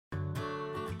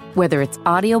Whether it's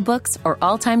audiobooks or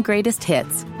all-time greatest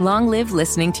hits, long live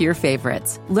listening to your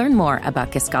favorites. Learn more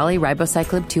about Kisqali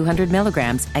Ribociclib 200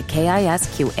 milligrams at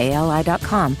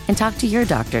KISQALI.com and talk to your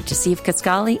doctor to see if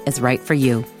Kisqali is right for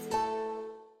you.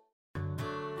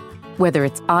 Whether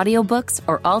it's audiobooks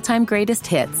or all-time greatest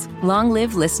hits, long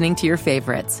live listening to your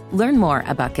favorites. Learn more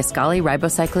about Kisqali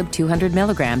Ribociclib 200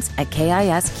 milligrams at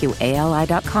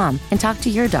KISQALI.com and talk to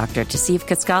your doctor to see if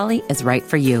Kisqali is right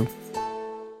for you.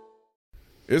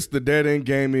 It's the Dead End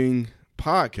Gaming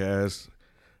Podcast.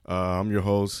 I'm your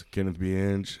host, Kenneth B.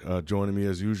 Inge. Joining me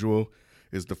as usual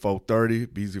is the 430,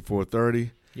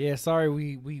 BZ430. Yeah, sorry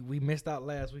we missed out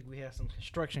last week. We had some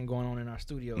construction going on in our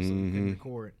studio, so we couldn't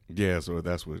record. Yeah, so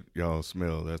that's what y'all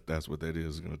smell. That's what that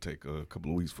is. It's going to take a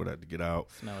couple of weeks for that to get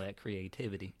out. Smell that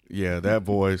creativity. Yeah, that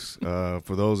voice.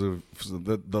 For those of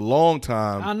the long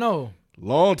time. I know.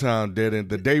 Long time Dead End,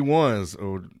 the day ones,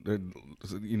 or,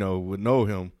 would know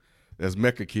him. As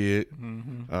Mecca Kid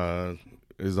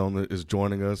is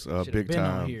joining us, big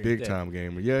time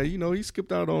gamer. Yeah, he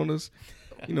skipped out on us,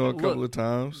 a couple of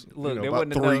times. Look,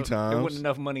 about 3 times. There wasn't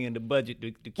enough money in the budget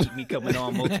to keep me coming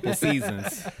on multiple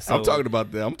seasons. So. I'm talking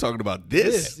about that. I'm talking about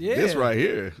this. This right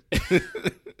here.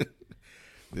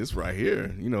 This right here.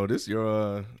 This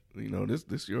your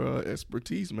this your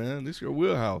expertise, man. This your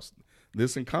wheelhouse.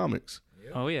 This in comics.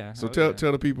 Oh yeah. So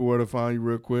tell the people where to find you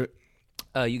real quick.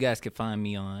 You guys can find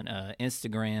me on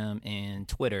Instagram and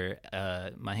Twitter.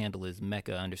 My handle is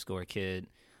Mecca_kid.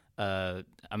 I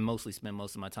mostly spend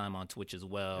most of my time on Twitch as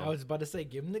well. I was about to say,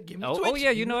 give him Twitch. Oh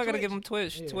yeah, I gotta give him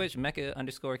Twitch. Yeah. Twitch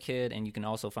Mecca_kid, and you can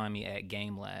also find me at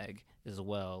GameLag as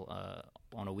well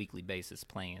on a weekly basis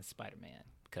playing Spider-Man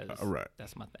because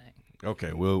that's my thing.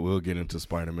 Okay, we'll get into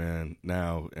Spider-Man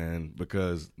now, and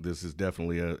because this is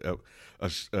definitely a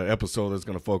episode that's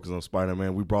going to focus on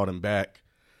Spider-Man, we brought him back.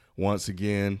 Once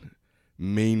again,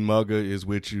 Mean Mugga is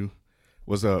with you.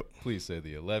 What's up? Please say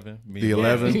the 11. The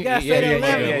 11? You gotta say the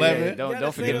 11. Yeah.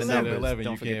 Don't forget the numbers. 11,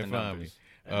 Don't you forget can't the find me.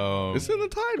 It's in the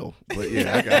title. But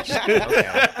yeah, I got you.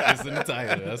 Okay. It's in the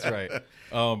title. That's right.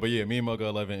 But yeah, Mean Mugga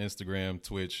 11, Instagram,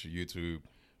 Twitch, YouTube.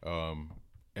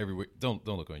 Every week. Don't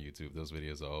look on YouTube. Those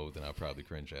videos are old, and I'll probably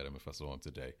cringe at them if I saw them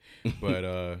today. But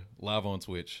live on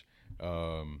Twitch,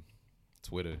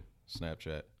 Twitter,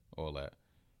 Snapchat, all that.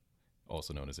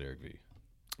 Also known as Eric V.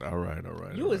 All right.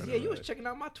 You was checking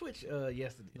out my Twitch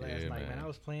last night, man. I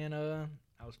was playing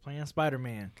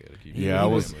Spider-Man. I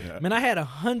was. Man, I had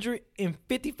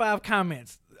 155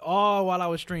 comments all while I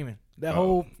was streaming. That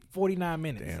whole 49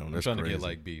 minutes. Damn, I'm trying crazy. to get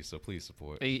like B, so please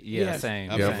support. Yeah,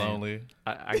 same. I'm lonely.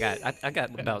 I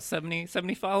got about 70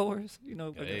 followers. A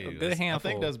good handful.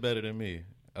 I think that's better than me.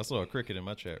 I saw a cricket in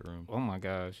my chat room. Oh my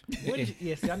gosh!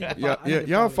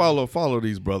 Y'all follow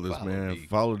these brothers, man. Me.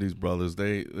 Follow these brothers.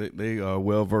 They are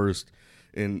well versed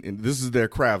in this is their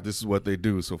craft. This is what they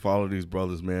do. So follow these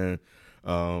brothers, man.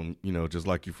 Just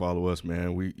like you follow us,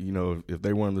 man. We, if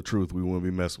they weren't the truth, we wouldn't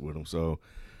be messing with them. So,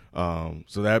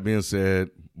 so that being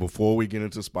said, before we get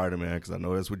into Spider-Man, because I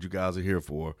know that's what you guys are here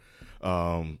for.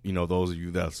 Those of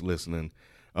you that's listening.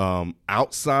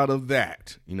 Outside of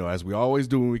that, as we always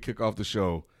do when we kick off the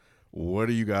show, what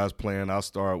are you guys playing? I'll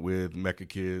start with Mecca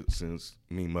Kid since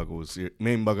Mean Mugga was here.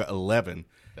 Mean Mugga 11.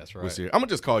 That's right. Was here. I'm gonna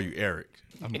just call you Eric.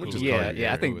 I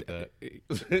think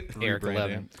Eric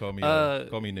 11. Call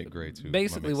me Nick Gray too.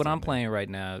 Basically, what I'm playing right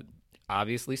now,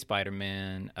 obviously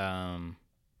Spider-Man.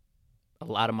 A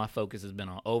lot of my focus has been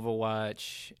on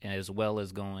Overwatch, as well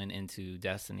as going into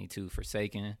Destiny 2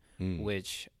 Forsaken,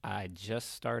 which I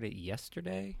just started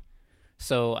yesterday.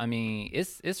 So, I mean,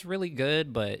 it's really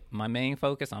good, but my main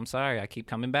focus, I'm sorry, I keep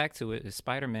coming back to it, is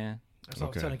Spider-Man. That's what I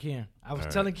was telling Ken. I was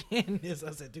telling Ken this.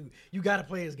 I said, dude, you got to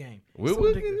play this game. I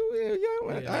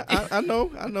know.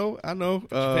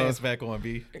 Put your pants back on,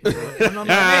 B.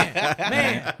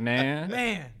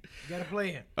 Man, you got to play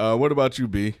it. What about you,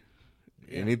 B?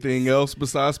 Anything else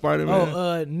besides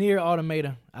Spider-Man? Near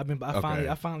Automata. I went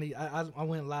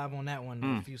live on that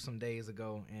one some days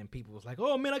ago, and people was like,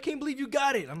 "Oh man, I can't believe you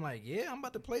got it." I'm like, "Yeah, I'm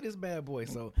about to play this bad boy."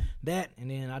 So that,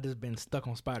 and then I just been stuck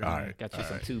on Spider-Man. All right, got you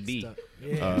some 2B.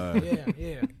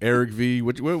 Yeah. Eric V.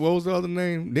 What was the other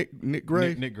name? Nick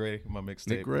Gray. Nick Gray. My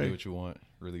mixtape. Do What You Want.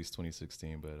 Released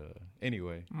 2016. But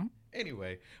anyway.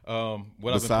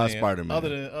 What besides I've been playing,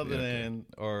 Spider-Man, other than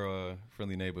our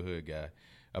friendly neighborhood guy.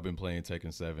 I've been playing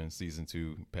Tekken 7. Season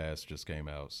 2 Pass just came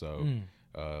out, so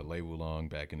Lei Wulong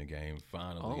back in the game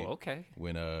finally. Oh, okay.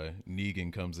 When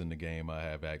Negan comes in the game, I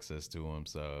have access to him,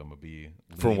 so I'm gonna be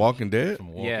from Walking Dead. From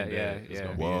Walking Yeah, Dead. It's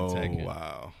gonna be Whoa, in Tekken.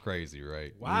 wow. Crazy,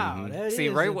 right? Wow. That See,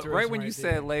 is right interesting when you right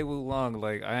said there. Lei Wulong,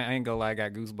 like I ain't gonna lie, I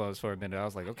got goosebumps for a minute. I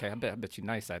was like, okay, I bet you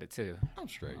nice at it too. I'm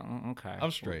straight. Okay.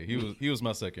 I'm straight. He was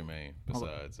my second main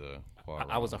besides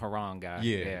I was a Harang guy.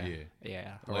 Yeah.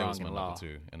 Harang was my and Law. number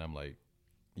 2, and I'm like,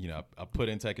 I put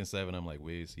in Tekken 7. I'm like,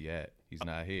 where is he at? He's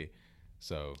not here.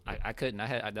 So I couldn't.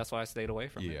 That's why I stayed away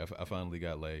from it. yeah, I finally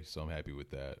got Lei, so I'm happy with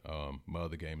that. My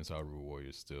other game is Hyrule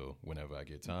Warriors still. Whenever I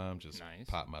get time, just Nice.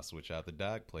 pop my Switch out the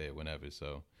dock, play it whenever.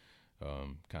 So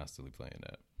constantly playing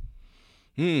that.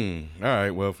 All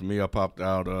right. Well, for me, I popped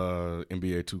out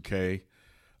NBA 2K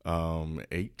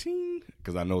 18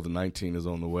 because I know the 19 is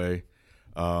on the way.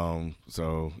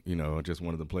 So I just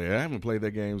wanted to play. I haven't played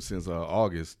that game since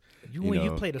August.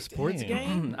 You played a sports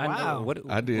game? I know. Wow.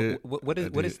 I did. What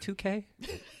is 2K?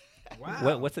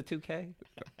 Wow. What's a 2K?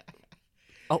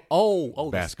 Oh,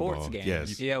 the Basketball, sports game.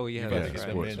 yes. Yeah, well, yeah, You about that's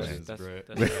to get right. some That's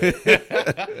mentions,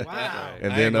 right. Wow.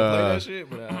 And I then ain't gonna play that shit,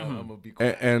 but I'm gonna be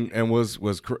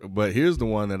quiet. but here's the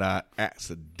one that I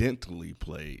accidentally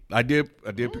played. I did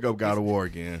pick up God of War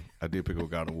again.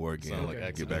 Sound like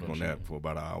I get back on accidental that for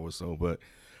about an hour or so. But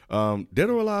Dead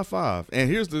or Alive 5. And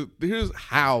here's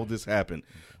how this happened.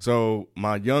 So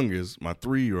my youngest, my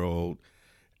 3-year-old,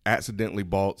 accidentally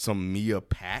bought some Mia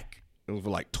pack. It was for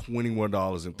like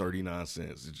 $21.39.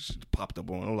 It just popped up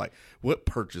on. I'm like, what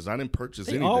purchase? I didn't purchase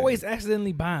They anything. always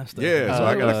accidentally buying stuff. Yeah, so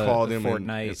I gotta call them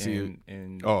Fortnite and see it.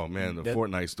 and Oh man, the that-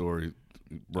 Fortnite story,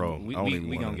 bro. we I don't even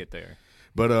gonna wanna get there.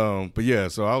 But yeah,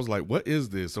 so I was like, what is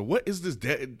this? So what is this?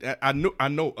 I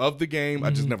know of the game.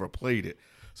 I just never played it.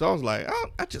 So I was like,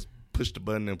 I just pushed the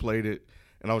button and played it.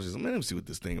 And I was just, man, let me see what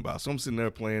this thing about. So I'm sitting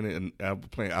there playing it, and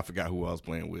I forgot who I was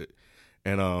playing with.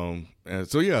 And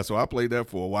so I played that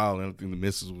for a while, and I think the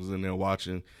missus was in there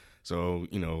watching. So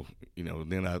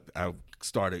then I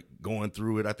started going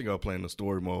through it. I think I was playing the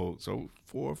story mode. So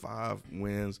 4 or 5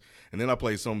 wins, and then I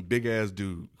played some big ass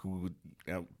dude who would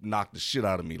knock the shit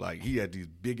out of me. Like he had these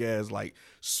big ass like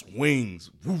swings,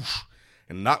 whoosh,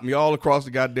 and knocked me all across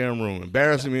the goddamn room,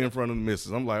 embarrassing me in front of the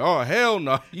missus. I'm like, oh hell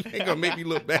no, you ain't gonna make me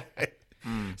look bad.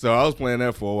 So I was playing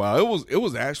that for a while. It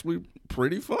was actually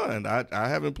pretty fun. I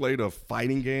haven't played a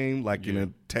fighting game like in a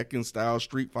Tekken style,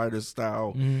 Street Fighter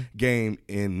style game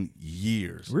in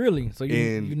years. Really? So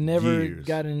you never years.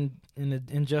 got in the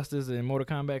Injustice and Mortal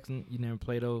Kombat, and you never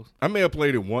played those? I may have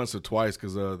played it once or twice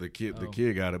because the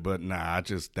kid got it, but nah, I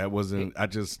just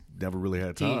never really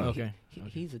had time. Okay.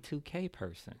 He's a 2K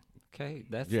person. Okay,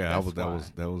 that's that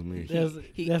was me.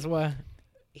 That's why.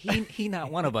 He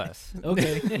not one of us.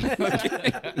 Okay.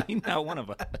 He not one of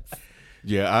us.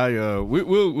 Yeah,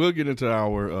 we'll get into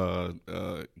our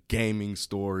gaming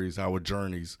stories, our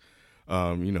journeys,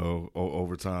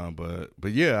 over time.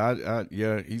 But yeah,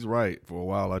 he's right. For a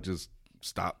while, I just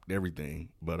stopped everything.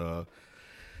 But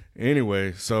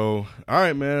anyway, so all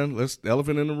right, man. Let's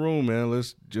elephant in the room, man.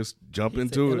 Let's just jump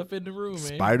into it. Elephant in the room, man.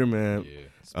 Spider-Man. Yeah.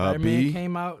 Spider-Man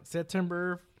came out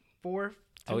September 4th.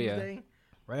 Oh, yeah. Tuesday,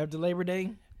 right after Labor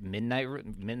Day. Midnight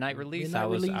release. Midnight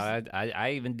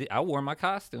I wore my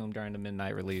costume during the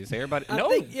midnight release. Everybody, I no,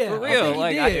 think, yeah, for I real. think he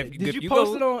Like, did. Did if you go,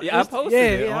 post it on Yeah, I Insta- posted yeah,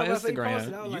 it yeah, I on was about to say Instagram. post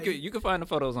it. I was like- You can find the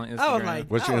photos on Instagram. I was like,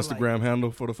 What's your I was Instagram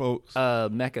handle for the folks?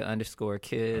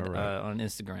 Mecca_kid All right. on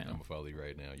Instagram. I'm gonna follow you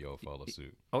right now. Y'all follow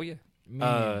suit. Oh yeah.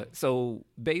 Man. So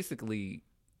basically,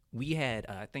 we had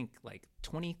I think like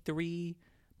 23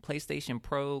 PlayStation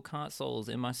Pro consoles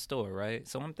in my store, right?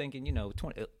 So I'm thinking,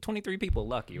 23 people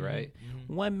lucky, right?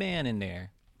 One man in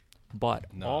there bought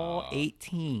all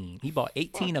 18. He bought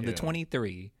 18 of the yeah.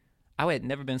 23. I had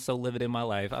never been so livid in my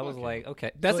life. I was like, okay,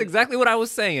 that's exactly what I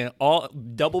was saying. All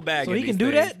double bag. So he can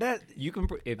do that? That You can.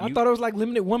 I thought it was like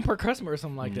limited one per customer or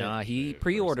something like that. Nah, he Yeah,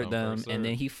 pre-ordered first come, them first and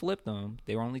then served. he flipped them.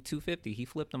 They were only $250. He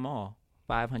flipped them all,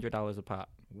 $500 a pop.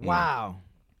 Wow.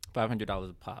 $500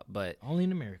 a pop, but Only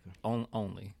in America.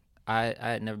 only. I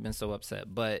had never been so upset,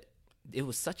 but it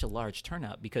was such a large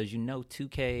turnout because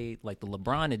 2K, like the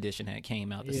LeBron edition, had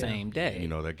came out the Yeah. same day. You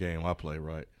know that game I play,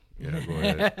 right? Yeah, go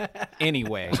ahead.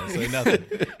 Anyway, Say nothing.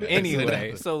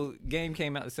 anyway, so game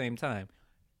came out at the same time.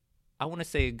 I want to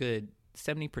say a good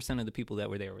 70% of the people that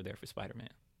were there for Spider-Man.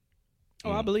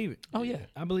 Oh, I believe it. Oh yeah.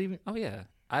 I believe it. Oh yeah.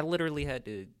 I literally had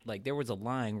to there was a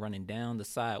line running down the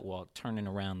sidewalk, turning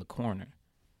around the corner.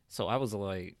 So I was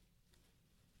like,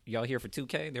 "Y'all here for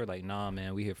 2K?" They're like, "Nah,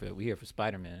 man, we here for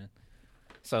Spider-Man."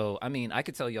 So I mean, I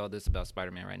could tell y'all this about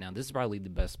Spider-Man right now. This is probably the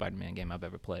best Spider-Man game I've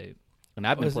ever played, and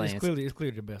I've been It's playing. clearly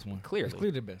the best one. Clearly. It's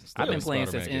clearly the best. I've been best playing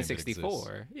since Spider-Man game that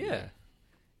N64. exists. Yeah.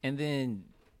 And then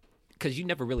because you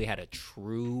never really had a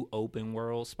true open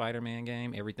world Spider-Man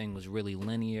game. Everything was really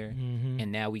linear,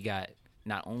 and now we got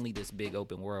not only this big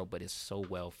open world, but it's so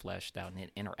well fleshed out and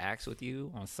it interacts with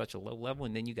you on such a low level.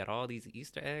 And then you got all these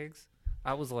Easter eggs.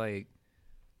 I was like,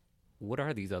 what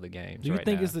are these other games? Do you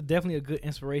think it's definitely a good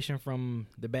inspiration from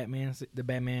the Batman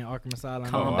Arkham Asylum?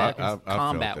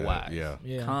 Combat wise,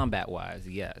 yeah. Combat wise,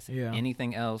 yes. Yeah.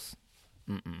 Anything else?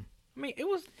 I mean, it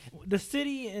was the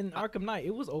city in Arkham Knight.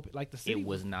 It was open, like the city. It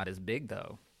was not as big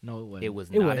though. No, it wasn't. It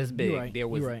was not as big. You're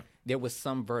right. There was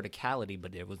some verticality,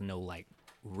 but there was no like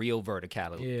real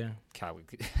verticality. Yeah.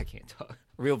 I can't talk.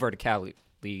 Real verticality,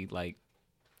 like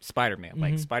Spider-Man.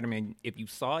 Like Spider-Man, if you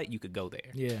saw it, you could go there.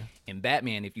 Yeah. And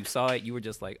Batman, if you saw it, you were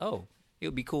just like, oh, it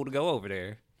would be cool to go over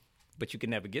there, but you could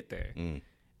never get there.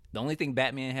 The only thing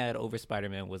Batman had over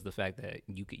Spider-Man was the fact that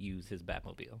you could use his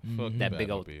Batmobile. Fuck That the big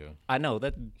old. Batmobile. I know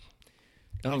that.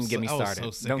 Don't even get me started. I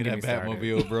was so sick Don't of get that me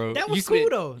Batmobile, bro. That was You cool spent-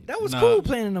 though. That was cool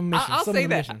planning the missions. I'll some say of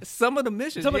the that. missions. Some of the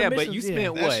missions, Some of the but missions, you yeah.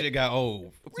 spent That what? shit got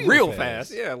old Real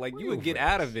fast. Yeah, like you would get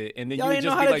out of it, and then Y'all you would didn't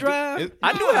just know be how to like, drive?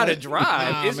 I knew how to drive.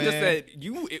 Nah, It's just man.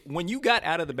 that when you got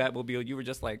out of the Batmobile, you were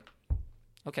just like,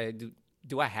 okay,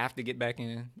 do I have to get back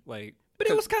in? Like, But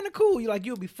it was kind of cool.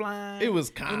 You'll be flying. It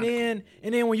was kinda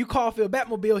and then when you call for a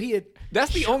Batmobile, he had.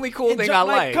 that's the only cool and thing jump,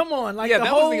 I like, like. come on, like yeah, the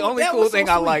that was the whole- only that cool was so thing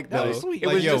I sweet. liked. That Though was sweet. it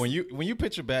Like, was yo, just, when you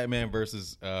picture Batman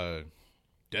versus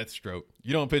Deathstroke,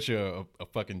 you don't picture a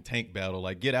fucking tank battle.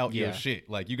 Like, get out your Yeah. shit.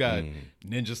 Like, you got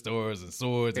ninja stores and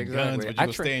swords and exactly. guns, but you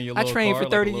go stay in your little I trained car for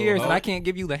 30 like a years, little and I hoe. can't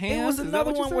give you the hands. It was Is that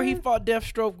another what you one where he said? fought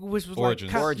Deathstroke, which was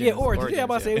Origins. like Origins. Yeah, Origins. Yeah, I'm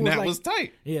about to say it And was that like, was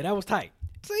tight. Yeah, that was tight.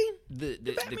 See, the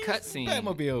cutscene.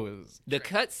 Batmobile is The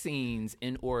cutscenes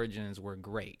in Origins were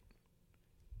great.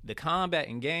 The combat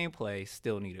and gameplay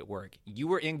still needed work. You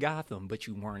were in Gotham, but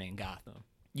you weren't in Gotham.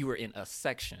 You were in a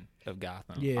section of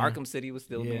Gotham. Yeah. Arkham City was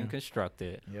still Yeah. being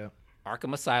constructed. yeah.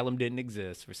 Arkham Asylum didn't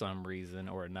exist for some reason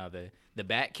or another. The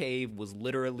Batcave was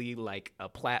literally like a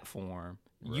platform.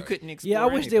 You couldn't explore Yeah, I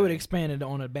wish they would anything. expand it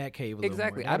on the Batcave.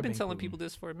 Exactly. I've been telling people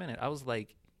this for a minute. I was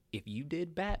like, if you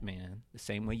did Batman the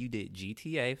same way you did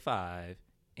GTA 5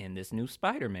 and this new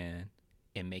Spider-Man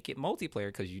and make it multiplayer,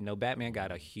 because you know Batman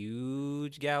got a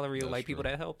huge gallery of like people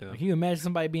that help him. Can you imagine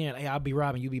somebody being, "Hey, I'll be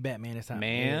Robin, you be Batman this time"?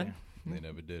 Man. they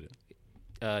never did it.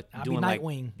 I'll be Doing like,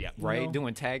 Nightwing, yeah, you right, know?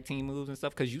 doing tag team moves and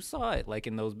stuff, because you saw it like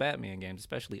in those Batman games,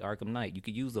 especially Arkham Knight. You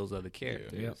could use those other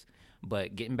characters. Yep.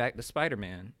 But getting back to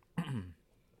Spider-Man,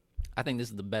 I think this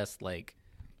is the best like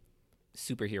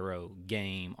superhero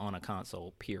game on a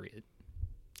console. Period.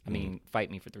 I mean,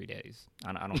 fight me for 3 days.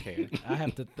 I don't care. I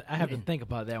have to think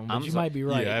about that one. But I'm you so- might be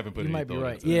right. Yeah, I haven't put You any might be thought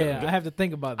right. into that. Yeah, I have to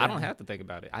think about that. I don't have to think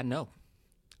about it. I know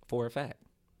for a fact.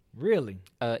 Really.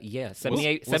 Yeah,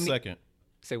 78. What's 70 second?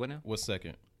 Say what now? What's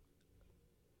second?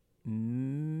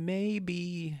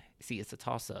 Maybe. See, it's a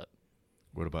toss-up.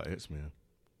 What about X-Men?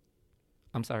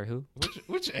 I'm sorry, who?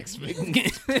 Which X-Men?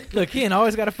 Look, Ken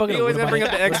always got to fuck it He up. always What gotta bring up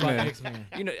about the What about X-Men. X-Men?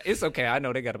 You know, it's okay. I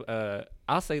know they got a.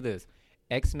 I'll say this: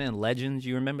 X-Men Legends.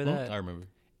 You remember that? I remember.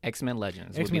 X-Men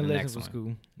Legends. X-Men would be the Legends next was one.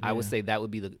 cool. I would Yeah. say that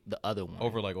would be the other one.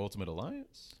 Over like Ultimate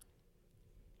Alliance?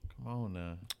 Come on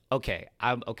now. Okay,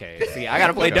 I'm okay. See, I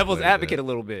gotta play Gotta devil's play advocate that. a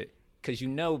little bit, because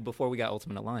before we got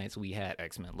Ultimate Alliance, we had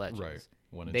X-Men Legends. Right.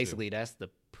 1 and Basically, that's the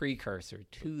precursor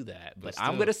to that. But But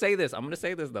I'm still. gonna say this. I'm gonna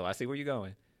say this though. I see where you're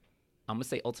going. I'm gonna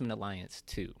say Ultimate Alliance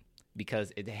 2,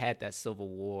 because it had that Civil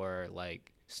War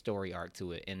like story arc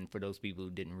to it. And for those people who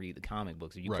didn't read the comic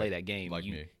books, if you play Right, that game, like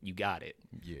me. you got it.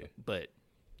 Yeah. But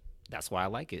that's why I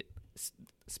like it.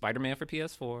 Spider-Man for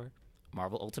PS4,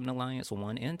 Marvel Ultimate Alliance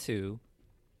 1 and 2,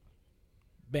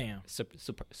 Bam.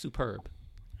 superb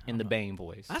in the Bane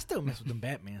voice. I still mess with them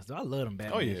Batmans though. I love them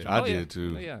Batmans. Oh, yeah. I Oh, yeah. did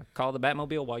too. Oh, yeah. Call the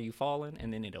Batmobile while you falling,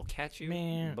 and then it'll catch you.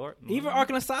 Man, Lord- even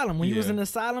Arkham Asylum, when he was Yeah. in the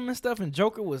asylum and stuff, and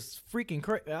Joker was freaking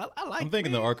crazy. I like. I'm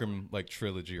thinking man. the Arkham like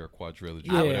trilogy or quadrilogy,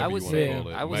 Yeah, whatever I would you say- want to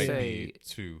call it. I would might say- be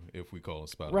 2 if we call it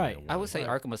Spider-Man. Right. 1. I would say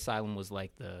Arkham Asylum was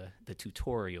like the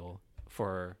tutorial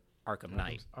for Arkham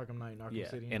Knight. Arkham Knight, and Arkham Yeah,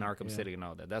 City, and Arkham yeah. City and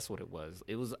all that. That's what it was.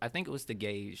 I think it was to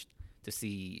gauge to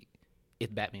see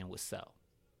if Batman would sell.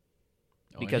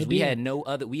 Because it we did. had no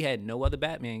other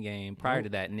Batman game prior to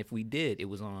that, and if we did, it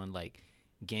was on like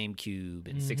GameCube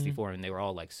and 64, and they were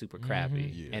all like super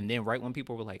crappy. Yeah. And then right when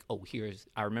people were like, "Oh,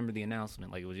 I remember the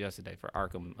announcement like it was yesterday for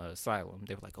Arkham Asylum."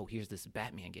 They were like, "Oh, here's this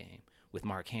Batman game with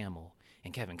Mark Hamill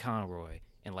and Kevin Conroy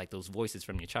and like those voices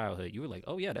from your childhood." You were like,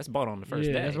 "Oh yeah, that's bought on the first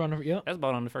Yeah, day. that's right on the- yep. That's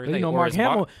bought on the first But day." you know, Or Mark it's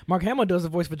bought- Hamill does the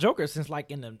voice for Joker since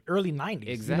like in the early '90s.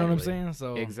 Exactly. You know what I'm saying?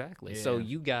 So exactly. yeah. So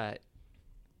you got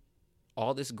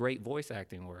all this great voice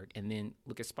acting work, and then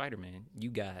look at Spider-Man. You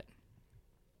got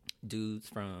dudes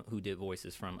who did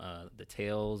voices from the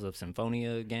Tales of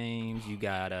Symphonia games. You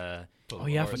got oh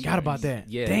yeah, I forgot about that.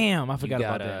 Yeah, damn, I forgot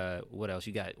about that. What else?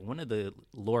 You got one of the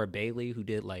Laura Bailey who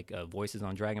did like voices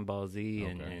on Dragon Ball Z,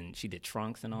 and she did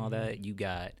Trunks and all that. You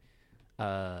got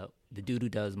the dude who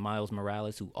does Miles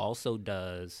Morales, who also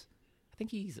does. I think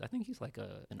he's like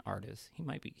an artist. He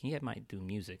might do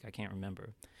music. I can't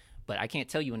remember, but I can't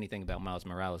tell you anything about Miles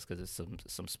Morales because there's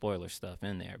some spoiler stuff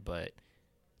in there. But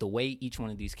the way each one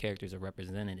of these characters are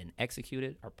represented and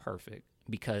executed are perfect,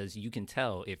 because you can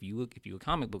tell if you're a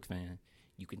comic book fan,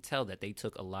 you can tell that they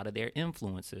took a lot of their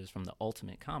influences from the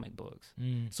Ultimate comic books.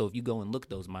 So if you go and look at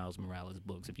those Miles Morales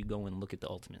books, if you go and look at the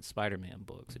Ultimate Spider-Man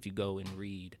books, if you go and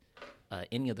read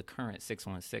any of the current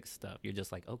 616 stuff, you're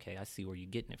just like, okay, I see where you're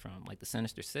getting it from. Like the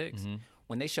Sinister Six,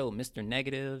 when they showed Mr.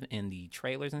 Negative in the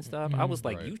trailers and stuff, I was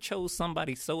like, you chose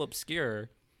somebody so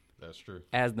obscure. That's true.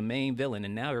 As the main villain,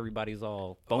 and now everybody's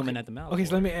all foaming at the mouth. Okay,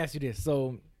 so let me ask you this.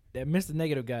 So that Mr.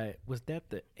 Negative guy, was that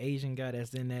the Asian guy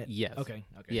that's in that? Yes. Okay.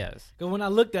 Yes. Because when I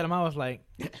looked at him, I was like,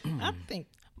 I think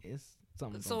it's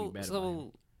something gonna be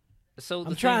better. So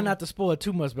I'm trying not to spoil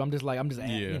too much, but I'm just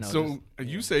So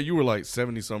you say you were like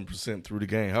 70-some% through the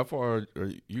game. How far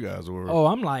are you guys were? Oh,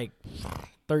 I'm like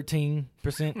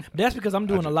 13%. That's because I'm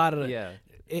doing a lot of the.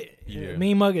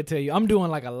 Me and Mugga tell you, I'm doing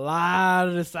like a lot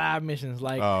of the side missions,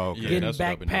 like getting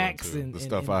backpacks and the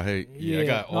stuff I hate. Yeah, I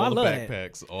got all the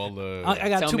backpacks, all the. I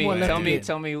got two more left.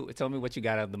 Tell me what you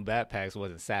got out of the backpacks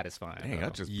wasn't satisfying. Dang, I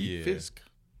just beat Fisk.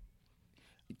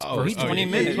 First 20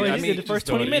 minutes. I mean, the first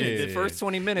 20 minutes. The first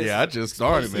 20 minutes. Yeah, I just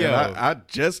started, man. I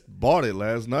just bought it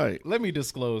last night. Let me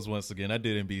disclose once again. I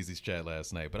did in Beezy's chat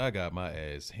last night, but I got my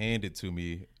ass handed to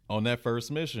me on that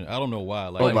first mission. I don't know why.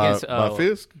 Like by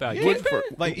Fisk?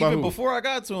 Even before I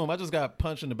got to him, I just got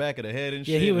punched in the back of the head and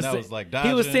shit. He was, and I was like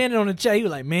dodging. He was standing on the chat. He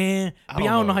was like, man, I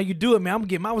don't know how you do it, man.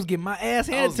 I was getting my ass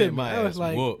handed to me. I was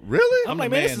like, really? I'm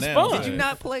like, man, this is fun.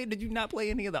 Did you not play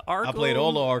any of the Arkham? I played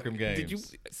all the Arkham games. Did you?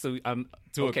 So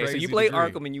you played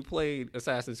Arkham and you played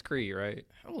Assassin's Creed, right?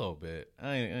 A little bit.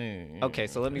 I ain't. Okay,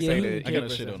 so let me say that I got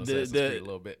to shit on Assassin's Creed a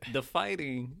little bit. The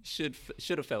fighting should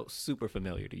have felt super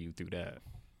familiar to you through that.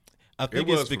 I think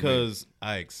it's because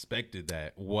I expected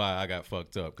that why I got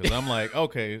fucked up. Because I'm like,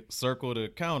 okay, circle to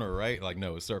counter, right? Like,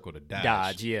 no, it's circle to dodge.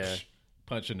 Dodge, yeah.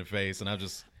 Punch in the face. And I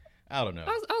don't know.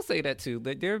 I'll say that too.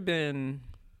 But there have been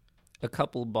a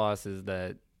couple bosses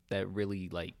that really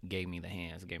like gave me the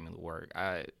hands, gave me the work.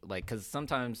 Because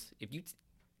sometimes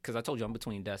because I told you I'm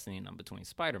between Destiny and I'm between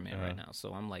Spider-Man right now.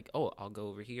 So I'm like, I'll go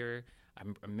over here. I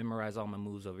memorize all my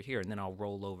moves over here, and then I'll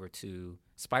roll over to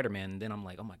Spider-Man, and then I'm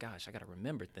like, oh my gosh, I gotta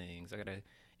remember things.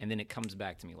 And then it comes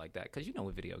back to me like that, because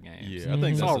with video games, I think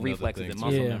it's that's all reflexes and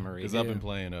muscle memory. Because I've been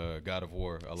playing God of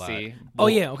War a lot. See?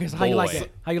 Okay. So how you like that?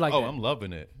 Oh, I'm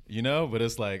loving it. But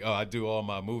it's like, I do all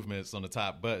my movements on the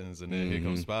top buttons, and then here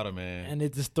comes Spider-Man, and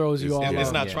it just throws you all.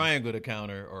 It's not triangle to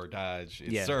counter or dodge;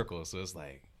 it's circle. So it's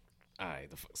like, all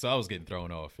right. So I was getting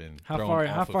thrown off and how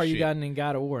far you gotten in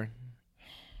God of War?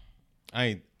 I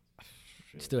ain't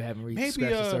still haven't reached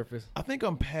scratch the surface. I think I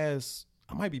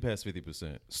might be past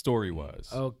 50% story wise.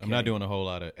 Okay. I'm not doing a whole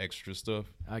lot of extra stuff.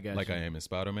 I got like you. I am in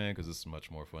Spider-Man, because it's much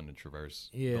more fun to traverse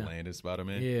the land in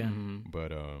Spider-Man. Yeah.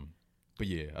 But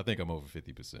yeah, I think I'm over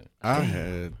 50%. I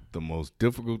had the most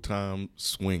difficult time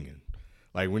swinging.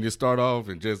 Like when you start off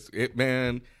and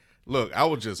look, I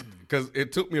was just, because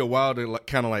it took me a while to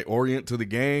kind of orient to the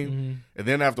game, and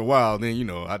then after a while,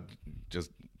 I just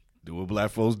do what black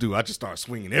folks do. I just start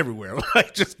swinging everywhere,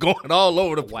 just going all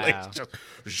over the place, just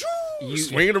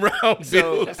swinging around.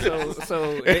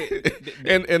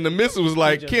 And the missus was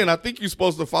like, Ken, I think you're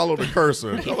supposed to follow the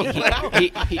cursor.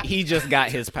 he just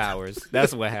got his powers.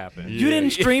 That's what happened. You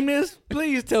didn't stream this?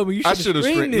 Please tell me you should have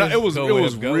streamed this. No, it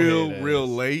was real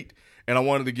late. And I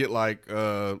wanted to get like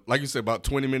you said, about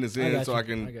 20 minutes in, so I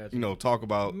can talk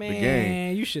about the game.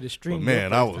 Man, you should have streamed.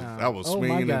 But man, I was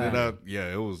swinging it up.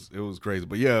 Yeah, it was crazy.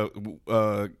 But yeah,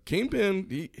 Kingpin,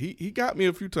 he got me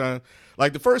a few times.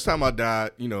 Like the first time I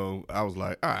died, I was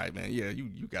like, all right, man, yeah,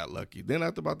 you got lucky. Then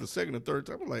after about the second or third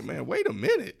time, I was like, man, wait a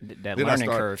minute. That learning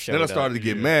curve showed up. Then I started to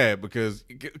get mad because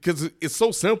it's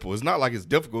so simple. It's not like it's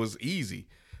difficult. It's easy.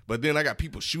 But then I got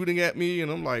people shooting at me,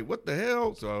 and I'm like, what the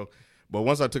hell? So. But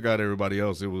once I took out everybody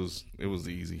else, it was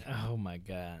easy. Oh my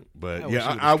God! But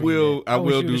I will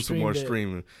do some more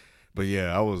streaming. But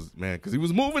yeah, I was because he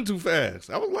was moving too fast.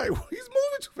 I was like, he's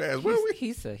moving too fast.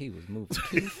 He said he was moving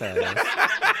too fast.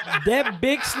 That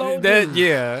big slow.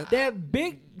 That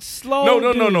big slow.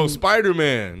 No.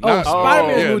 Spider-Man.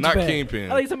 Spider-Man. Yeah, not Kingpin.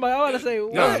 I want to say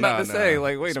what? No, about to say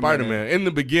wait a minute. Spider-Man in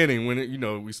the beginning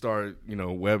when we started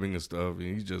webbing and stuff,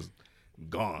 and he just.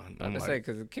 gone. I'm gonna say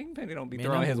because Kingpin don't be Man,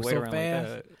 throwing I his move weight so around fast.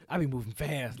 like that. I be moving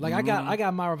fast. Like I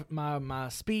got my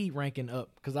speed ranking up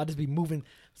because I just be moving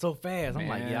so fast. I'm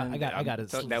like, yeah, I got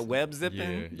so that web zipping,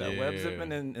 and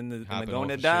the going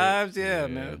to off dives, shit.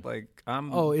 man. Like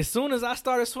I'm. Oh, as soon as I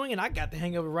started swinging, I got the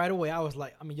hang of it right away. I was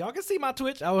like, I mean, y'all can see my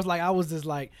Twitch. I was just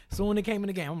like, soon it came in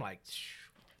the game, I'm like,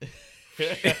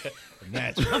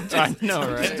 I know,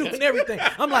 right? just doing everything.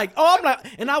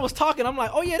 And I was talking. I'm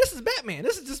like, oh yeah, this is Batman.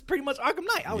 This is just pretty much Arkham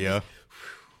Knight. I was just,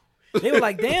 they were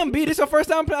like, damn, B, this your first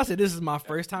time playing? I said, this is my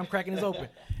first time cracking this open.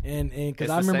 And because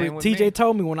I remember TJ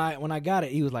told me when I got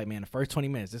it, he was like, man, the first 20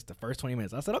 minutes, just the first 20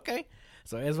 minutes. I said, okay.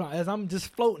 So as I'm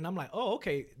just floating, I'm like, oh,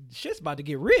 okay, shit's about to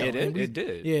get real. It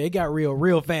did. Yeah, it got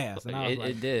real fast. And I was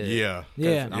it did. Yeah.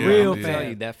 Yeah, I'm real gonna tell fast.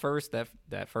 you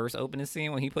that first opening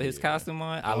scene when he put his costume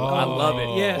on, I love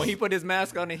it. Yes. When he put his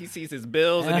mask on and he sees his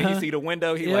bills and then he see the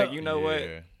window, he like, you know what?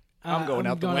 I'm going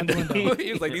out the window.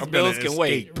 He was like, these bills can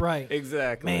wait. Right.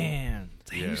 Exactly. Man,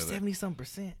 you're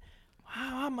 70-some%.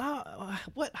 How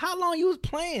long you was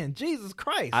playing? Jesus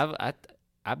Christ.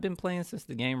 I've been playing since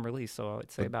the game released, so I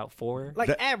would say about 4. Like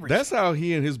average. That's how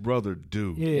he and his brother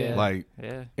do. Yeah. Like,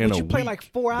 yeah. in Would a you play week, like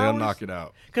 4 hours? They'll knock it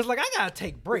out. Because like I gotta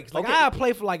take breaks. Like Okay. I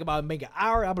play for like about maybe an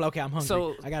hour. I'm like, okay, I'm hungry.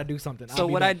 So- I gotta do something. So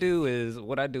what I do is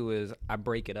I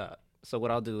break it up. So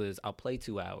what I'll do is I'll play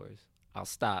 2 hours. I'll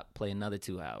stop, play another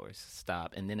 2 hours,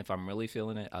 stop, and then if I'm really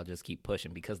feeling it, I'll just keep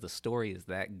pushing because the story is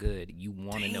that good. You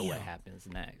want to know what happens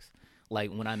next. Like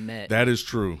when I met That is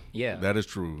true. Yeah. That is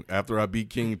true. After I beat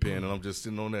Kingpin and I'm just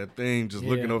sitting on that thing, just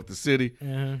looking up the city,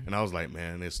 and I was like,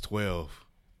 man, it's 12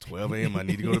 a.m. I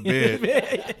need to go to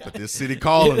bed. But this city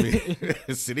calling me.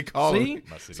 This city calling me.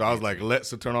 So I was like,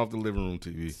 let's turn off the living room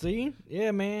TV. See?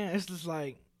 Yeah, man. It's just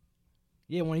like,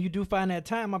 yeah, when you do find that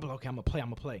time, I'm like, okay, I'm going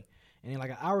to play. And then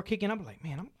like an hour kicking, I'm like,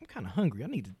 man, I'm kind of hungry. I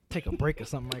need to take a break or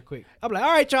something right quick. I'm like,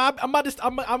 all right, y'all, I'm going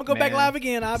to go back live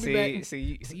again. I'll be back.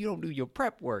 See, you don't do your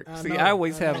prep work. I See, know, I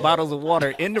always have bottles of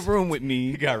water in the room with me.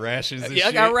 You got rations and Yeah,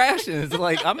 shit. I got rations.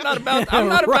 Like I'm not about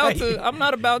Right. to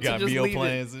Got just meal leave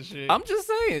plans it. and shit. I'm just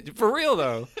saying, for real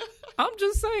though. I'm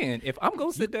just saying, if I'm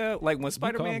gonna sit down, like when called me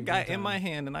Spider-Man got one in my time.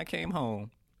 hand and I came home,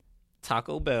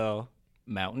 Taco Bell,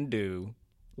 Mountain Dew,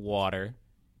 water.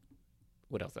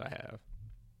 What else do I have?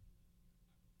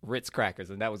 Ritz crackers,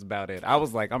 and that was about it. I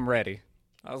was like, I'm ready.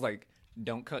 I was like,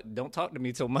 don't talk to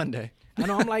me till Monday. I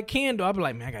know I'm like Ken though. I'd be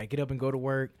like, man, I gotta get up and go to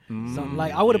work. Something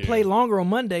like I would have played longer on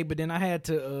Monday, but then I had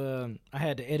to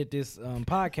edit this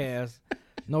podcast,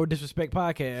 No Disrespect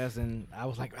podcast, and I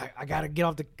was like, I gotta get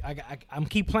off I'm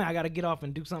keep playing. I gotta get off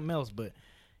and do something else. But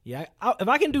yeah, if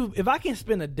I can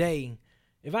spend a day,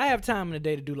 if I have time in a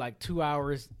day to do like 2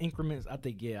 hours increments, I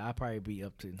think I'll probably be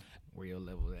up to where your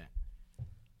level is at.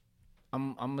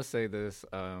 I'm gonna say this.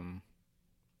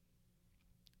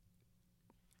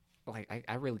 Like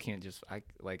I really can't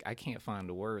I can't find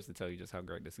the words to tell you just how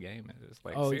great this game is.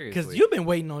 Like seriously, because you've been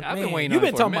waiting on. I've been waiting You've on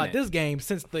it been for a talking about minute. this game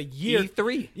since the year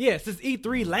E3. Yeah, since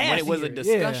E3 last year. When it was a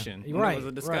discussion. Yeah, When right, it was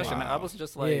a discussion. right. I was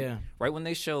just like, Yeah. right when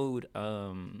they showed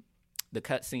the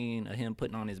cutscene of him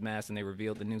putting on his mask and they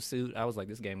revealed the new suit, I was like,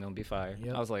 this game gonna be fire.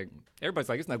 Yep. I was like, everybody's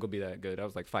like, it's not gonna be that good. I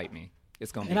was like, fight me.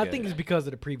 It's gonna be And I good. think it's because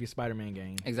of the previous Spider-Man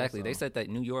game. Exactly. So- They said that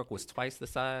New York was twice the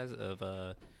size of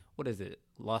what is it,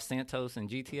 Los Santos and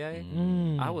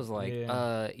GTA. I was like,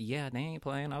 yeah, they ain't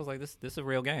playing. I was like, this is a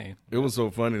real game. It was so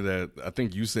funny that I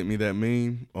think you sent me that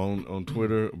meme on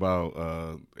Twitter about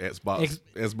Xbox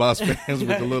fans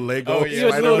with the little Lego. Oh, He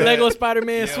was a little Lego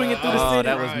Spider-Man swinging through the Oh, city.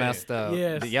 that was Right. messed up.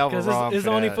 Yes, Y'all were wrong it's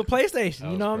for only that. for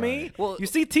PlayStation. You know what I mean? right. Well- you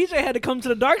see, TJ had to come to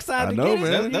the dark side. I to know, get it,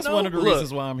 man. you That's know? one of the Look.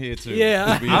 reasons why I'm here too.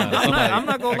 Yeah. to be honest. I'm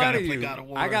not gonna I lie gotta to play you. God of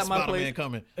War, I got my Spider-Man place-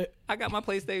 coming. I got my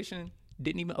PlayStation,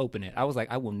 didn't even open it. I was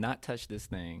like, I will not touch this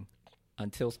thing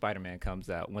until Spider-Man comes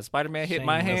out. When Spider-Man hit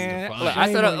my Shame on hand, you. look, I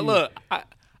Shame set on you. up. Look,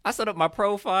 I set up my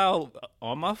profile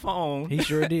on my phone. He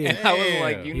sure did. And I was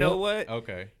like, you Damn. know what?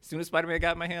 Okay. As soon as Spider-Man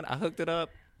got in my hand, I hooked it up,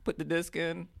 put the disc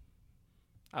in.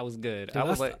 I was good. I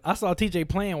was like, I saw TJ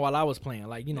playing while I was playing.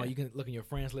 Like, you know, you can look in your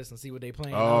friends list and see what they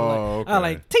playing. Oh, I was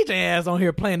like TJ ass on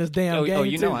here playing this damn game. oh,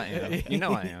 you know too. I am. You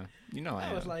know I am. You know I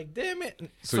am. I was like, damn it.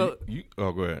 So you go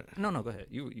ahead. no, go ahead.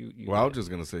 You. Well, I was just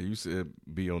gonna say you said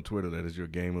be on Twitter that is your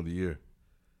game of the year.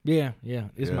 Yeah,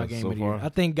 it's Yeah, my game so of the year. far. I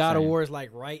think God of Same. War is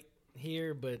like right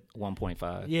here, but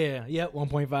 1.5. yeah,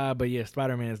 1.5. But yeah,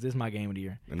 Spider-Man is my game of the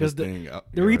year And because this the thing,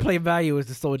 the replay value is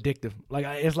just so addictive. Like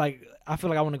it's like I feel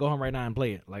like I want to go home right now and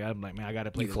play it. Like I'm like, man, I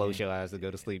gotta play. You this close game. your eyes to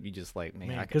go to sleep. You just like,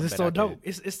 man, because it's so dope.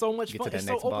 It's so much get to fun. that It's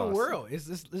so next open boss. world.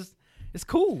 It's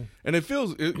cool. And it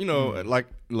feels, like,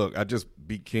 look, I just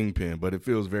beat Kingpin, but it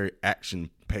feels very action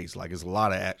pace. Like it's a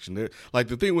lot of action. Like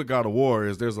the thing with God of War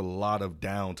is there's a lot of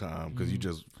downtime because you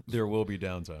just there will be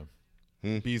downtime.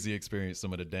 BZ experienced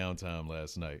some of the downtime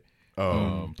last night.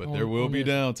 Oh. But there will be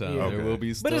downtime. Yeah. There will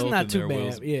be stealth. But it's not too will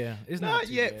bad. Yeah, it's not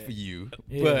too yet bad. for you.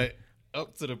 Yeah. But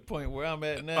up to the point where I'm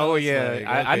at now. Oh, it's yeah.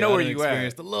 like, I know where you at.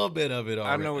 Experienced a little bit of it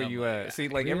already. I know where you at. See,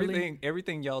 like Really?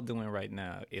 everything y'all doing right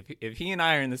now. If he and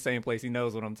I are in the same place, he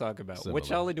knows what I'm talking about. What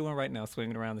Similar. y'all are doing right now,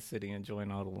 swinging around the city,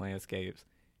 enjoying all the landscapes.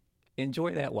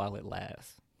 Enjoy that while it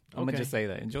lasts. I'm gonna Okay. just say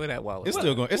that. Enjoy that while it It's lasts.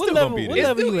 still going. It's What still level? going to What be there.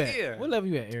 level you still- at? yeah. What level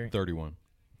you at, Eric? 31.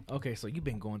 Okay, so you've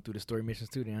been going through the story missions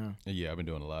too, then, huh? Yeah, I've been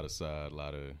doing a lot of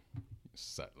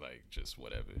like just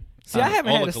whatever. See, I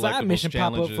haven't all had the a side collectibles, mission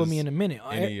pop up for me in a challenges, minute.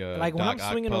 any, Like when I'm Doc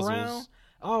Ock swinging puzzles. around,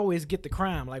 I always get the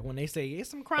crime. Like when they say it's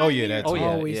some crime. Oh, yeah, here," that's Oh I yeah,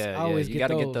 always, yeah, I always You get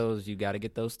gotta those. get those. You gotta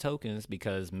get those tokens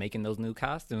because making those new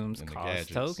costumes And the costs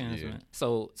gadgets, tokens. yeah. Man.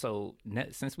 So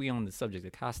since we on the subject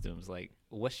of costumes, like,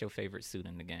 what's your favorite suit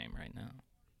in the game right now?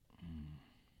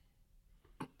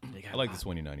 I like the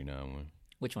 2099 one.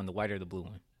 Which one, the white or the blue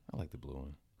one? I like the blue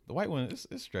one. The white one is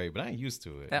straight, but I ain't used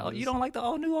to it. That, you don't like the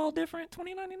all new, all different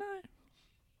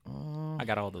 2099? I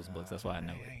got all those books. That's why I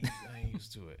know it. I ain't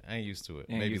used to it. I ain't used to it.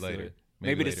 Ain't Maybe used to later. it.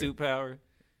 Maybe the later. suit power.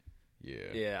 Yeah.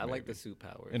 Yeah, I like maybe. the suit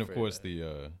power. And of for course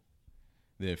that.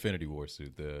 the Infinity War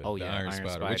suit, the Oh, yeah, Iron Iron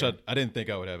Spider, which I didn't think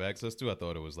I would have access to. I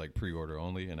thought it was like pre-order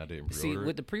only, and I didn't See, pre-order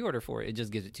with the pre-order for it, it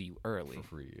just gives it to you early. for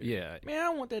free. Yeah. Man, I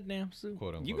want that damn suit.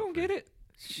 Quote unquote. You gonna free. get it?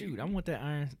 Shoot, I want that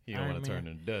Iron. You don't Iron want to Man.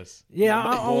 turn into dust. Yeah,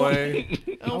 I want, Boy.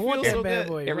 I want that bad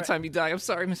boy. Every right? time you die, I'm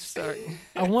sorry, Mr. Stark.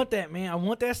 I want that, man. I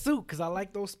want that suit because I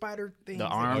like those spider things. The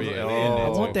arms. Oh, yeah, I yeah,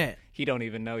 want that. He don't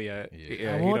even know yet.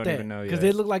 Yeah. I he want don't that even know because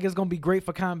yet. it look like it's gonna be great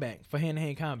for combat, for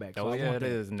hand-to-hand combat. So Oh I yeah, want it that.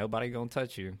 is. Nobody gonna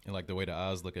touch you. And like the way the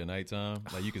eyes look at nighttime,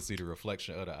 like you can see the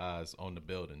reflection of the eyes on the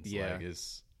buildings. Yeah. Like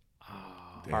it's.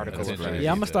 Particle that's effect. interesting.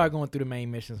 Yeah, I'm gonna start going through the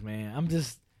main missions, man.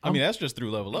 I mean, that's just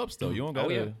through level ups though. You don't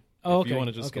gotta. yeah. Oh, If you okay, want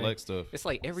to just okay. collect stuff. It's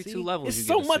like every See, 2 levels. It's you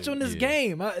so get a much suit. on this Yeah.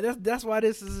 game. That's why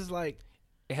this is like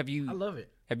Have I you love it.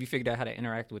 figured out how to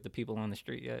interact with the people on the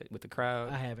street yet? With the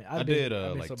crowd? I haven't. I I've did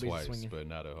been like so busy twice, swinging. but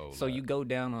not a whole. So lot. you go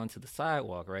down onto the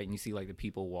sidewalk, right, and you see like the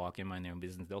people walking, mind their own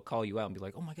business. They'll call you out and be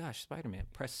like, "Oh my gosh, Spider-Man!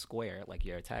 Press square, like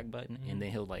your attack button," and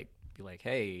then he'll like be like,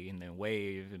 "Hey," and then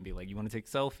wave and be like, "You want to take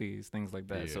selfies?" Things like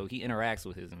that. Yeah. So he interacts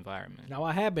with his environment. Now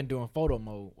I have been doing photo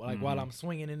mode, like while I'm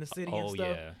swinging in the city and Oh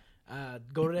stuff. yeah.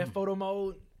 Go to that photo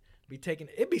mode. Be taking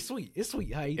it. Be sweet. It's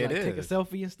sweet how you It like take a is.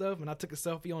 selfie and stuff. And I took a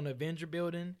selfie on the Avenger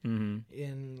building, Mm-hmm.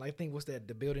 and I think what's that?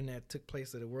 The building that took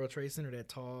place at the World Trade Center. That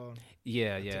tall.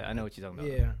 Yeah, yeah. I know what you're talking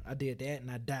about. Yeah, I did that, and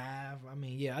I dive. I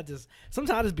mean, yeah,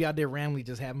 sometimes I just be out there randomly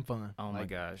just having fun. Oh my Like,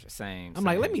 gosh, same. I'm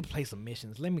like, same. let me play some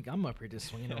missions. I'm up here just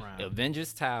swinging around.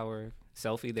 Avengers Tower,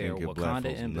 selfie there, get black Wakanda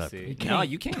folks Embassy. nothing. No,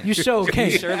 you can't. You sure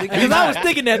can't. surely Because I was cannot.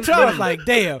 thinking that too. I was like,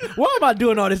 damn, why am I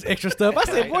doing all this extra stuff? I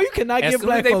said, boy, you cannot As give soon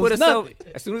as black they put folks a nothing.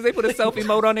 as soon as they put a selfie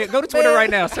mode on it, go to Twitter Man. right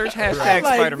now. Search hashtag I'm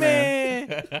like, Spider-Man.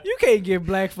 man, you can't give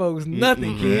black folks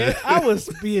nothing, kid. I was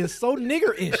being so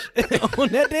nigger-ish on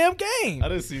that damn game. I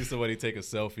just see somebody take a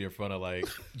selfie in front of like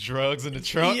drugs in the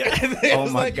trunk. Yeah. And it Oh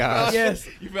was my like, Yes.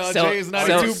 gosh. You found Self- Jay's self-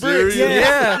 92 bricks.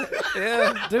 Yeah. Yeah,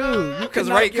 yeah. Dude, Because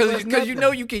you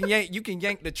know you can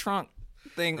yank the trunk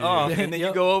thing off, and then you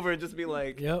Yep. go over and just be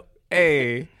like, Yep.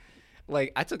 hey,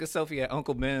 like I took a selfie at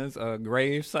Uncle Ben's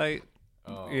grave site.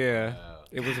 Oh, Yeah, wow.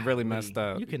 it was really messed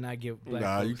up. You cannot give black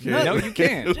Nah, you folks can't. No, you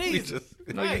can't. We Jesus.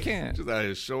 No, you can't. Just out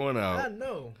here showing I out.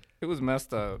 know. It was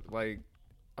messed up. Like,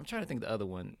 I'm trying to think of the other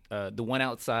one. The one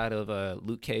outside of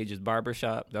Luke Cage's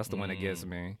barbershop. That's the one that gets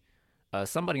me.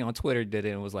 Somebody on Twitter did it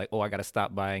and was like, "Oh, I got to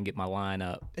stop by and get my line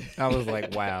up." I was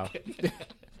like, "Wow."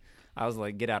 I was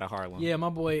like, "Get out of Harlem." Yeah, my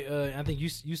boy. I think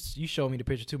you showed me the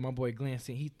picture too. My boy Glenn,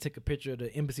 he took a picture of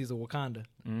the embassies of Wakanda.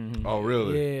 Oh,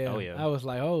 really? Yeah. Oh, yeah. I was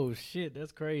like, oh shit,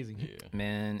 that's crazy. Yeah.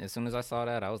 Man, as soon as I saw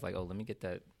that, I was like, "Oh, let me get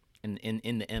that in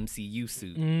the MCU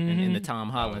suit, in the Tom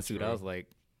Holland that's suit." I true. was like,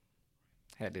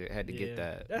 had to Yeah. get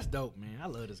that. That's dope, man. I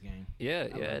love this game. Yeah,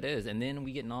 it is. And then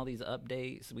we getting all these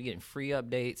updates. We getting free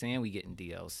updates, and we getting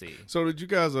DLC. So did you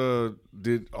guys?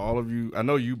 Did all of you? I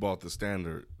know you bought the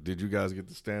standard. Did you guys get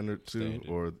the standard too? Standard.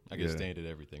 Or I get yeah. standard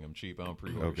everything. I'm cheap. I don't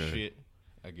pre-order Okay. shit.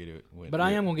 I get it. When, But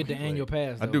I am gonna get the annual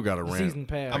pass. I though. do got a The rant. season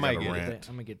pass. I might got a get rant. that.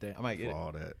 I'm gonna get that. I might get for it.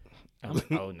 all that?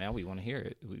 Oh, now we want to hear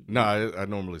it. No, I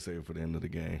normally save it for the end of the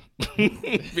game.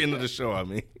 The end of the show, I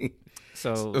mean.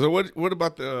 So So what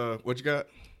about the what you got?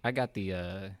 I got the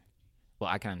well,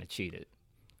 I kind of cheated.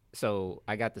 So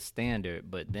I got the standard,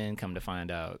 but then come to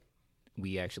find out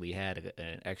we actually had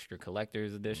an extra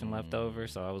collector's edition left over.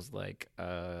 So I was like,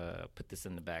 put this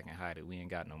in the back and hide it. We ain't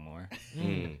got no more.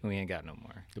 We ain't got no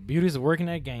more. The beauties of working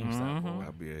at GameStop. Mhm.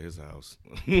 I'll be at his house.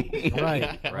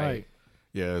 Right, right.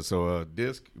 Yeah, so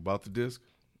disc, you bought the disc?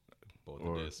 Bought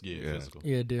the disc, physical.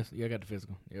 Yeah, disc. Yeah, I got the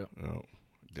physical. Yep. Oh,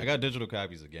 I got digital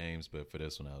copies of games, but for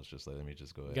this one, I was just like, let me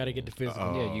just go ahead. Got to get the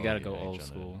physical. Yeah, you got to go old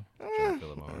school. I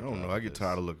don't know. I get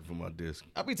tired of looking for my disc.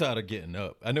 I'll be tired of getting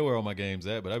up. I know where all my games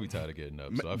at, but I'll be tired of getting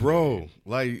up. So I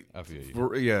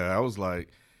feel you. I was like,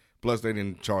 plus they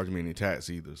didn't charge me any tax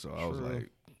either, so I was like,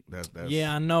 that's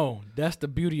yeah, I know. That's the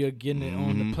beauty of getting it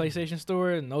on the PlayStation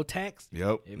Store. No tax.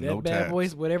 Yep. If that bad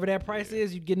boys, whatever that price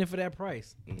is, you getting it for that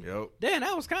price. Yep. Damn,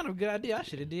 that was kind of a good idea. I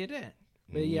should have did that.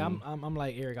 But yeah, I'm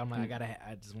like Eric. I'm like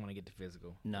I just want to get the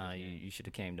physical. Nah, you should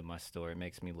have came to my store. It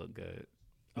makes me look good.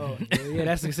 Oh yeah,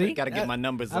 that's the see. Got to get my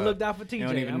numbers up. I looked out for TJ. You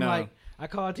don't even I'm know. like, I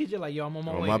called TJ like, yo, I'm on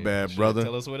my way. My bad, brother.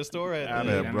 Tell us where the store at.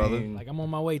 My bad, brother. Like I'm on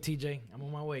my way, TJ. I'm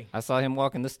on my way. I saw him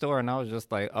walk in the store, and I was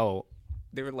just like, oh.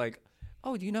 They were like,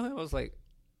 oh, do you know him? I was like,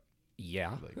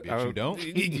 yeah. Like, bitch, you don't?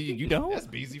 You don't? That's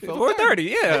busy. 4:30,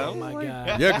 yeah. Oh my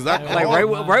god. Yeah, because I Like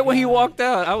called. right when he walked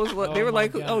out, I was like, they were my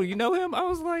like, God. "Oh, you know him?" I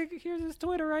was like, "Here's his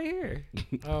Twitter right here.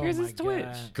 Oh Here's my his Twitch."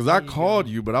 God. Because I called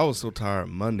you, but I was so tired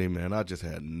Monday, man. I just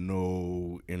had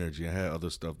no energy. I had other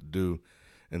stuff to do.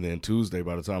 And then Tuesday,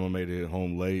 by the time I made it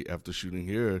home late after shooting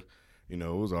here, it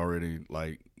was already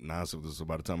like 9 something. So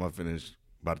by the time I finished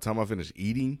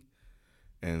eating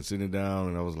and sitting down,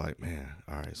 and I was like, man,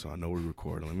 all right, so I know we're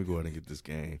recording. Let me go ahead and get this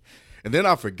game. And then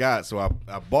I forgot, so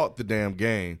I bought the damn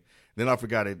game. Then I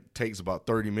forgot it takes about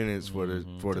 30 minutes for the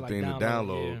thing to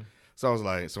download. Yeah. So I was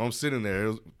like, so I'm sitting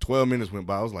there. 12 minutes went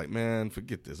by. I was like, man,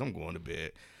 forget this. I'm going to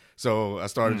bed. So I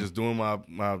started just doing my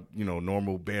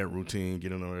normal bed routine,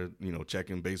 getting on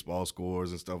checking baseball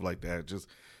scores and stuff like that, just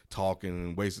talking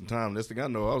and wasting time. Next thing I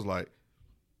know, I was like,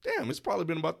 damn, it's probably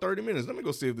been about 30 minutes. Let me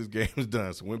go see if this game is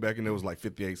done. So I went back and there was like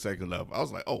 58 seconds left. I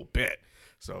was like, oh, bet.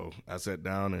 So I sat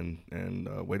down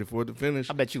and waited for it to finish.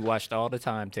 I bet you watched all the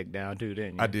time tick down too,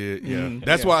 didn't you? I did, yeah.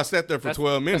 That's why I sat there for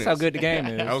 12 minutes. That's how good the game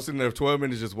is. I was sitting there for 12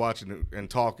 minutes just watching it and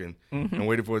talking and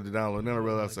waiting for it to download. And then I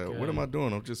realized, what am I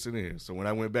doing? I'm just sitting here. So when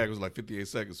I went back, it was like 58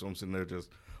 seconds. So I'm sitting there just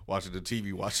watching the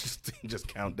TV, watching this thing just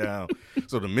count down.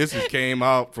 So the missus came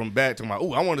out from back to my,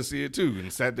 I want to see it too.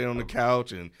 And sat there on the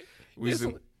couch and we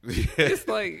It's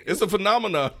like it's a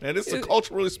phenomenon, and it's a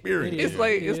cultural experience.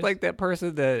 It's like that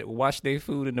person that washed their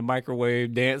food in the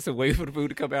microwave, dance and wait for the food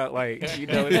to come out. Like, it's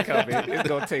coming. It's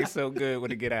gonna taste so good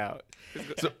when it get out.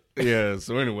 So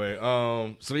anyway,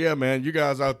 man, you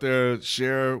guys out there,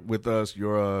 share with us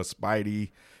your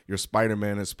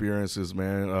Spider-Man experiences,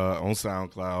 man, on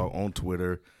SoundCloud, on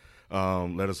Twitter.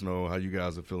 Let us know how you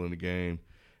guys are feeling the game,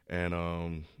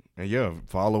 and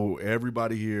follow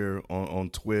everybody here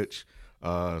on Twitch.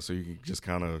 So you can just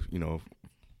kind of,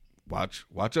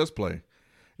 watch us play,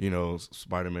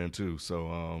 Spider-Man 2.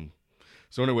 So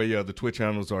anyway, the Twitch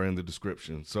handles are in the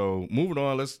description. So moving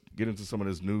on, let's get into some of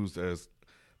this news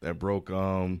that broke.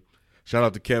 Shout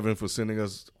out to Kevin for sending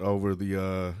us over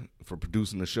for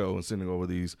producing the show and sending over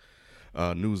these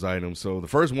news items. So the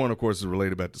first one, of course, is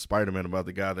related back to Spider-Man, about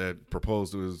the guy that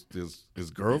proposed to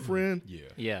his girlfriend.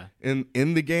 Yeah.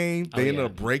 In the game, they ended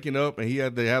up breaking up, and he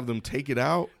had to have them take it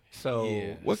out.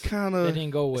 So what kind of? That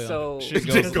didn't go well. So it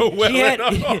didn't go well.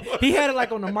 He had it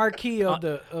like on the marquee of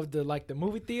the like the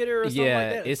movie theater or something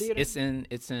like that.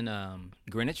 It's in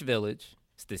Greenwich Village.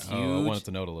 It's this huge. I wanted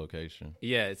to know the location.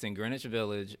 Yeah, it's in Greenwich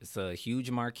Village. It's a huge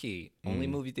marquee. Only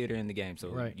movie theater in the game,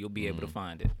 so you'll be able to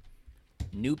find it.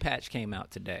 New patch came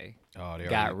out today. Oh, they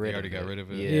got already got rid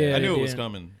of it. Yeah, I knew it was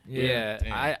coming.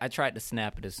 Yeah, I tried to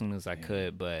snap it as soon as I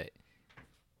could, but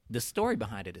the story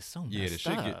behind it is so messed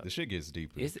up. The shit gets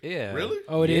deeper. Really?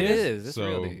 Oh, it is? It's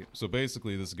real deep. So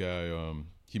basically, this guy,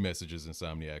 he messages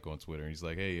Insomniac on Twitter, and he's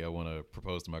like, "Hey, I want to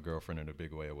propose to my girlfriend in a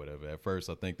big way or whatever." At first,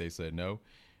 I think they said no,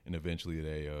 and eventually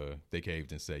they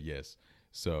caved and said yes.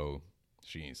 So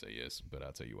she ain't say yes, but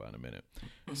I'll tell you why in a minute.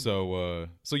 So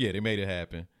they made it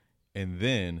happen, and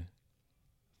then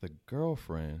the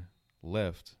girlfriend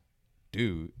left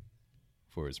dude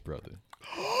for his brother.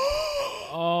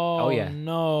 Oh yeah.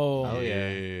 No. Oh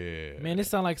yeah. Man, this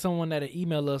sounds like someone that'll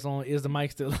email us on is the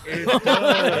mic still on?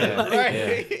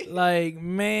 Right. Like,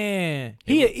 man.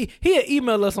 He'll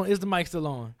email us on is the mic still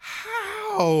on?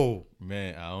 How?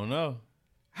 Man, I don't know.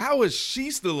 How is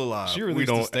she still alive? She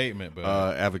released a statement, but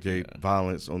advocate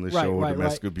violence on this show,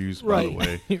 domestic abuse, by the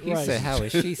way. He said, "How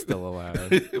is she still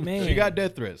alive?" Man. she got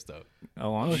death threats though.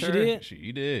 Oh, I'm sure. She did?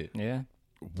 She did. Yeah.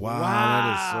 Wow,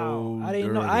 that is so I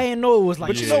didn't know. dirty. I didn't know it was like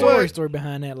But a you know what? story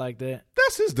behind that like that.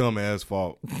 That's his dumb ass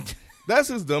fault. That's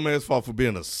his dumb ass fault for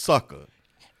being a sucker.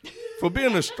 for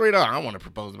being a straight up, I want to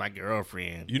propose to my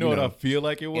girlfriend. You know what I feel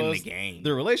like it was? In the game.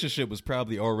 The relationship was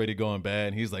probably already going bad,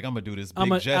 and he's like, I'm going to do this big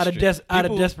gesture. Out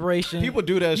of desperation. People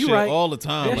do that shit all the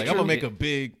time. That's like, true. I'm going to make a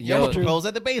big propose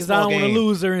at the baseball game. I don't want to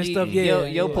lose her and stuff.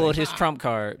 Yo pulled his trump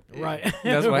card. Right.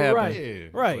 That's what happened. Right. Yeah.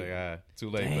 Right. Like, too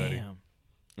late, buddy.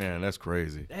 Man, that's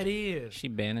crazy. That is. She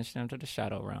banished him to the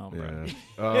shadow realm, bro.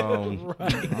 Yeah.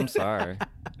 Right. I'm sorry.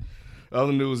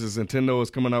 Other news is Nintendo is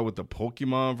coming out with the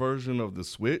Pokemon version of the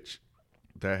Switch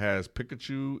that has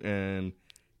Pikachu and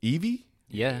Eevee.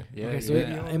 Yeah. Okay, so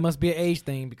it must be an age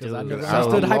thing because I never So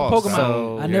understood hype Pokemon.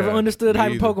 So, I never understood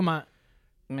hype either. Pokemon.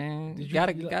 Man, you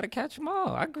gotta catch them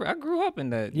all. I grew up in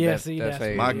that. Yeah, that that's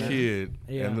phase. My Yeah. kid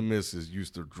Yeah. and the missus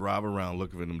used to drive around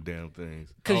looking at them damn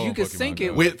things Because you could Pokemon sync Go.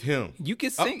 it with him. You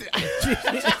could sync.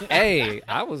 Hey,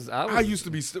 I was. I used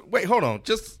to be wait, hold on,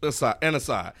 just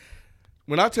aside.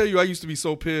 When I tell you I used to be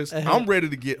so pissed, I'm ready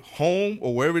to get home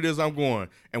or wherever it is I'm going,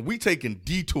 and we taking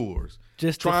detours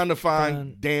Just trying to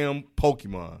find damn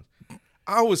Pokemon.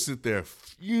 I would sit there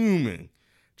fuming.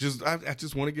 I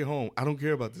just want to get home. I don't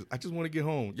care about this. I just want to get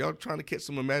home. Y'all trying to catch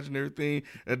some imaginary thing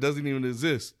that doesn't even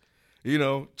exist. You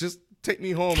know, just take me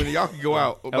home and y'all can go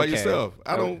out by yourself.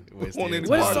 I don't want anybody.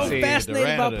 What's so See,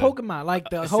 fascinating about Pokemon? Like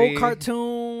the whole See.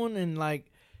 cartoon and like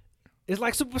it's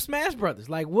like Super Smash Brothers.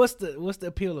 Like what's the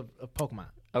appeal of Pokemon?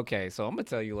 Okay, so I'm gonna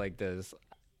tell you like this.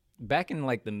 Back in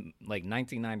like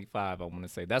 1995, I want to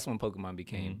say that's when Pokemon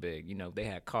became big. You know, they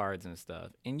had cards and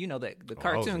stuff, and you know that the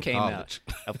cartoon came out.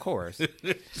 Of course,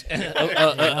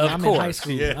 I'm in high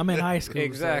school. Yeah. I'm in high school.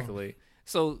 Exactly.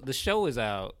 So the show is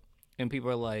out, and people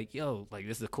are like, "Yo, like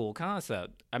this is a cool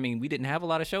concept." I mean, we didn't have a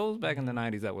lot of shows back in the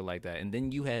 '90s that were like that, and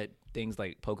then you had things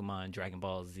like Pokemon, Dragon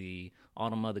Ball Z, all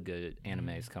them other good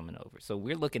animes coming over. So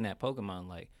we're looking at Pokemon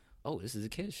like, oh, this is a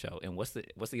kids show, and what's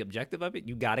the objective of it?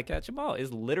 You got to catch them all.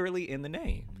 It's literally in the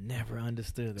name. Never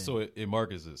understood that. So it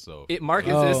markets itself. It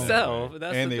markets itself.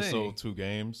 That's and the they thing. sold 2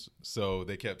 games, so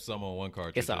they kept some on one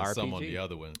cartridge It's a and some on RPG. the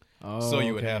other one. Oh, So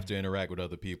you would okay. have to interact with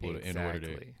other people in order to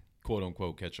Exactly. quote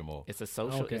unquote catch them all. It's a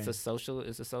social. Okay. It's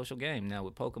a social game now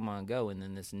with Pokemon Go, and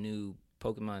then this new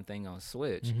Pokemon thing on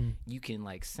Switch. Mm-hmm. You can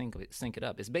like sync it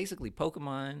up. It's basically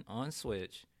Pokemon on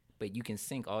Switch, but you can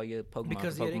sync all your Pokemon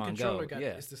because to the Pokemon controller Go. got Yeah,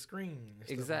 it's the screen. and stuff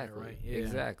on exactly, there, right? Yeah.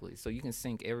 exactly. So you can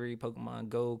sync every Pokemon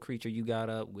Go creature you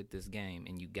got up with this game,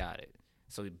 and you got it.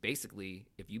 So basically,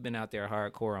 if you've been out there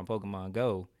hardcore on Pokemon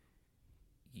Go,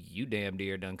 you damn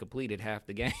near done completed half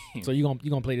the game. So you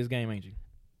gonna play this game, ain't you?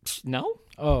 No,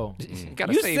 Oh,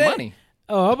 gotta You save said- money.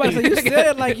 oh, I'm about to say you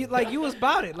said like you was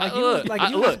about it, like you was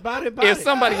Look, about it. If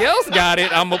somebody else got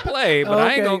it, I'm gonna play, but Oh,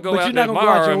 I ain't okay. gonna go But out you're there not gonna go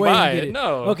out tomorrow your and way to buy get it. it.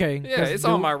 No, Okay, yeah, 'cause it's the-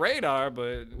 on my radar,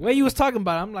 but way you was talking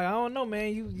about it, I'm like, I don't know,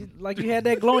 man. You like you had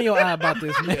that glow in your eye about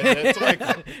this,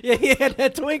 man. Yeah, he had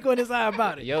that twinkle in his eye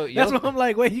about it. Yo, That's what I'm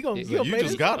like. Wait, you gonna You play just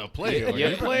this? gotta play it. Yeah.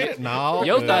 You play it? No.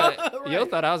 Yo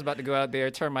thought I was about to go out there,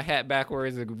 turn my hat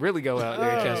backwards, and really go out there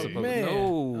and catch the Oh, man.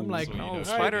 Pokemon. No, I'm like, no, all right.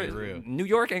 Spider. Be real. New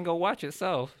York ain't gonna watch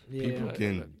itself. Yeah. People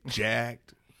getting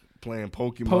jacked, playing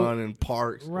Pokemon in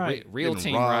parks, Right. Real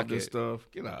getting Team robbed and Rocket. stuff.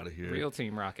 Get out of here. Real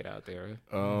Team Rocket out there.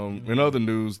 In other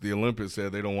news, the Olympics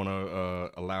said they don't want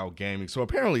to allow gaming. So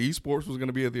apparently, esports was going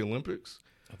to be at the Olympics.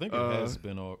 I think it has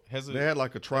been. Has it? They had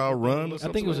like a trial run or I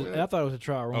something. think it was. like I that. thought it was a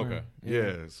trial run. Okay.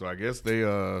 Yeah, so I guess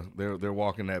they're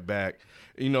walking that back.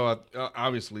 You know,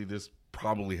 obviously this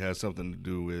probably has something to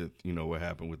do with what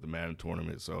happened with the Madden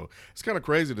tournament. So it's kind of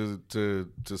crazy to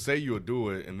say you'll do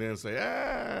it and then say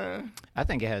I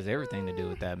think it has everything to do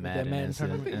with that Madden Madden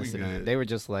incident. tournament? I think we good. They were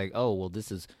just like, oh,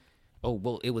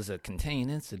 well, it was a contained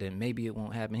incident. Maybe it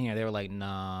won't happen here. They were like,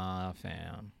 nah,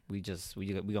 fam. We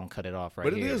gonna cut it off right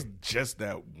but here. it is just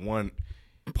that one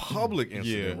public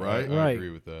incident, Yeah, right? I Right. agree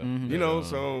with that. Mm-hmm. You know,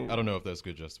 so I don't know if that's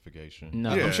good justification.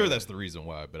 No. Yeah. I'm sure that's the reason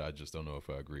why, but I just don't know if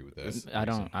I agree with that. I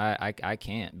don't. I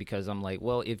can't because I'm like,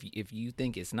 well, if you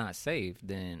think it's not safe,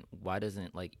 then why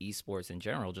doesn't like esports in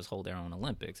general just hold their own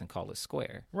Olympics and call it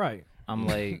square? Right. I'm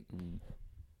like,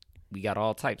 we got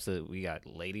all types of. We got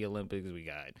Lady Olympics, we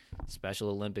got Special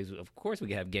Olympics. Of course, we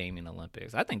can have gaming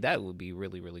Olympics. I think that would be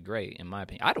really, really great in my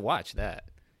opinion. I'd watch that.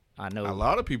 I know a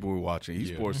lot of people were watching.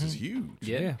 Esports is huge.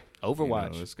 Yeah, Yeah.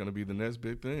 Overwatch. It's going to be the next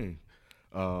big thing.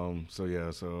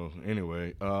 So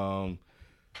anyway,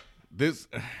 this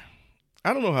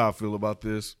I don't know how I feel about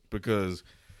this because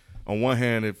on one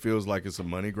hand it feels like it's a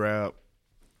money grab,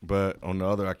 but on the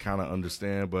other I kind of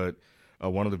understand. But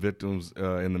one of the victims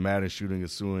in the Madden shooting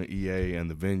is suing EA and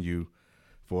the venue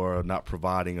for not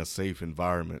providing a safe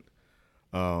environment.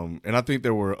 And I think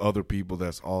there were other people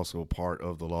that's also part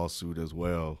of the lawsuit as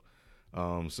well.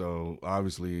 So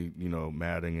obviously,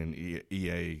 Madden and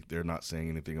EA, they're not saying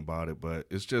anything about it, but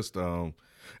it's just, I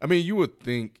mean, you would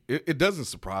think it doesn't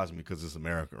surprise me because it's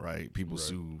America, right? People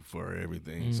sue for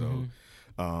everything.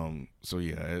 So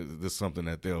yeah, this is something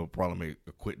that they'll probably make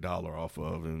a quick dollar off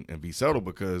of and be settled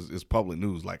because it's public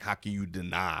news. Like, how can you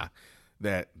deny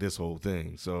that this whole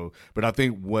thing? So, but I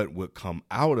think what would come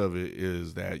out of it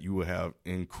is that you will have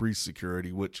increased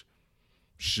security, which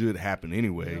should happen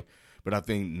anyway. Yep. But I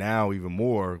think now even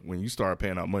more when you start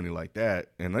paying out money like that,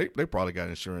 and they probably got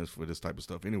insurance for this type of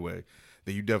stuff anyway,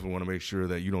 that you definitely want to make sure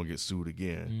that you don't get sued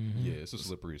again. Mm-hmm. Yeah, it's a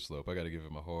slippery slope. I got to give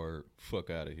him a hard fuck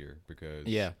out of here because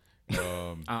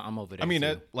I'm over there. I mean, too.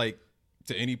 that like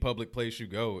to any public place you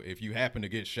go, if you happen to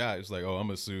get shot, it's like, oh, I'm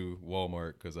gonna sue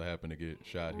Walmart because I happen to get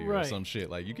shot here or some shit.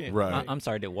 Like you can't. Right. I'm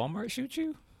sorry. Did Walmart shoot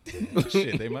you?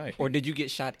 Shit, they might. Or did you get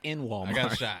shot in Walmart? I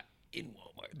got shot in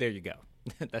Walmart. There you go.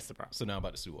 That's the problem. So now I'm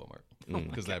about to sue Walmart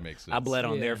because that makes sense. I bled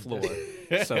on their floor,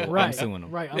 so I'm suing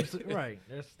them. Right. Right.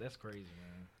 That's crazy,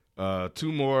 man.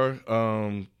 2 more.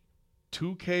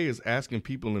 2K is asking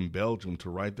people in Belgium to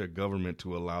write their government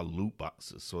to allow loot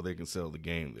boxes so they can sell the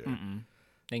game there.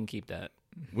 They can keep that.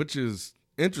 Which is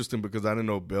interesting because I didn't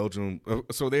know Belgium.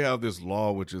 So they have this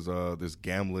law, which is this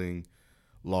gambling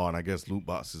law, and I guess loot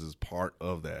boxes is part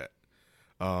of that.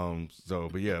 But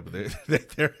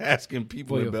they're asking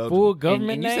people in Belgium. Full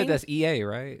government and you said that's EA,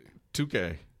 right?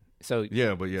 2K. So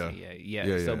yeah.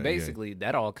 So basically,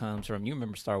 that all comes from, you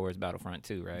remember Star Wars Battlefront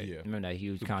 2, right? Yeah. Remember that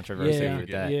huge controversy with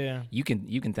that? Yeah. You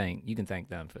can thank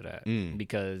them for that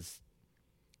because.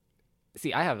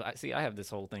 See, I have this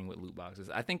whole thing with loot boxes.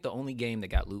 I think the only game that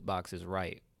got loot boxes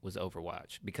right was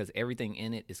Overwatch because everything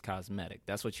in it is cosmetic.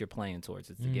 That's what you're playing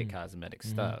towards, is to get cosmetic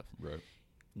stuff. Right.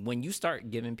 When you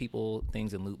start giving people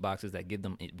things in loot boxes that give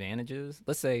them advantages,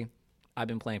 let's say I've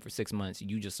been playing for 6 months,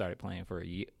 you just started playing for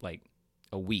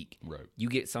a week. Right. You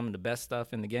get some of the best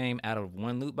stuff in the game out of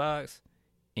one loot box,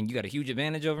 and you got a huge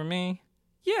advantage over me.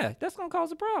 Yeah, that's gonna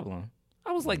cause a problem.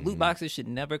 I was like, loot boxes should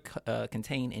never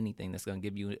contain anything that's going to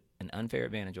give you an unfair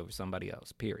advantage over somebody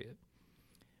else, period.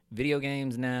 Video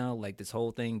games now, like this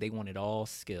whole thing, they want it all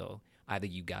skill. Either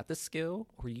you got the skill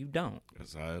or you don't.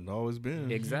 That's how it's always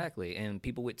been. Exactly. And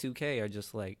people with 2K are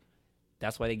just like,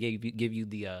 that's why they give you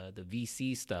the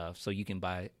VC stuff so you can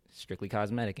buy strictly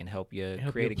cosmetic and help you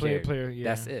create a character.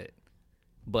 That's it.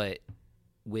 But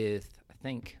with, I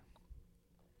think,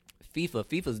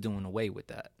 FIFA's doing away with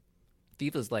that.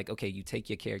 FIFA's like, okay, you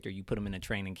take your character, you put them in a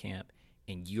training camp,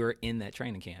 and you're in that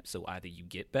training camp. So either you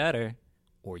get better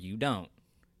or you don't.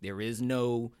 There is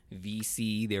no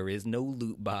VC. There is no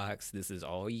loot box. This is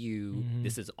all you.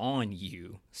 This is on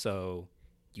you. So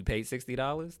you paid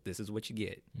 $60. This is what you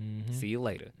get. See you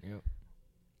later. Yep.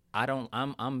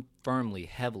 I'm firmly,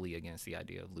 heavily against the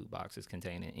idea of loot boxes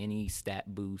containing any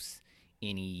stat boosts,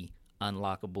 any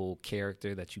unlockable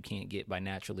character that you can't get by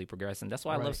naturally progressing. That's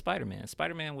why I love Spider-Man.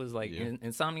 Spider-Man was like, in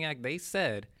Insomniac, they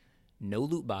said no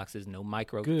loot boxes, no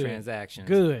microtransactions.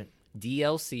 Good.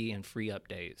 DLC and free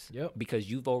updates. Yep.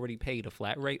 Because you've already paid a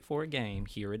flat rate for a game.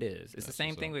 Here it is. It's the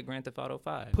same thing with Grand Theft Auto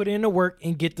 5. Put in the work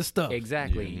and get the stuff.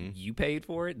 Exactly. Yeah. You paid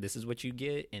for it. This is what you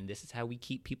get, and this is how we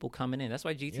keep people coming in. That's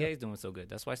why GTA is doing so good.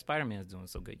 That's why Spider-Man is doing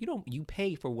so good. You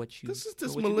pay for what you. This is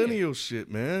this millennial shit,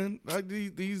 man. Like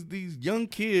these young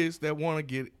kids that want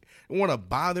to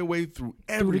buy their way through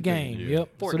everything. Through the game. Yeah. Yep.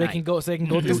 So they can go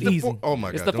through easy. Oh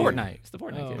my God. It's the Fortnite. It's the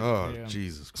Fortnite. Oh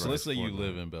Jesus Christ. So let's say you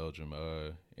live in Belgium,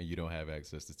 and you don't have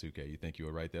access to 2K. You think you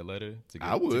would write that letter to get,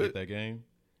 I would. to get that game?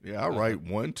 Yeah, I write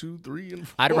 1, 2, 3, and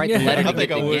 4. I'd write the letter to I think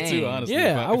get I the would game. too, honestly.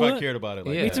 Yeah, if I cared about it.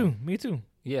 Like that. Me too.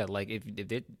 Yeah, like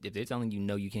if they're telling you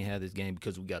no, you can't have this game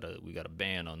because we got a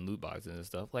ban on loot boxes and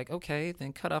stuff. Like, okay,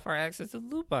 then cut off our access to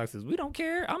loot boxes. We don't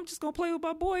care. I'm just gonna play with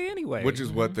my boy anyway. Which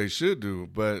is what they should do.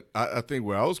 But I think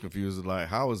where I was confused is like,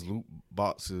 how is loot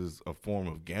boxes a form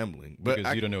of gambling? But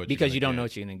because you don't know what you don't know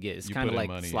what you're gonna get. It's kind of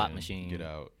like slot in, machine. Get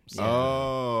out. Yeah.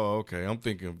 Oh, okay. I'm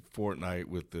thinking Fortnite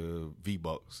with the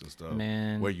V-Bucks and stuff.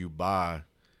 Man, where you buy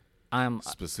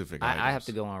specific items. I have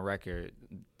to go on record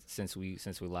since we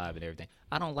live and everything.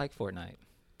 I don't like Fortnite.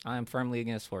 I am firmly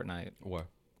against Fortnite. Why?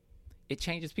 It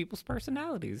changes people's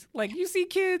personalities. Like, you see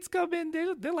kids come in,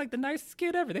 they're like the nicest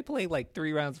kid ever. They play like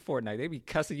 3 rounds of Fortnite. They be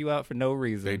cussing you out for no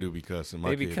reason. They do be cussing.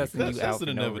 They be cussing you out that's for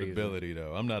an no inevitability, reason.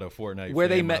 though. I'm not a Fortnite Where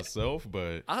fan they myself,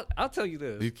 but I'll tell you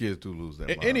this. These kids do lose that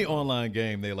mind. Any online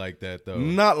game, they like that, though.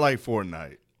 Not like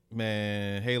Fortnite.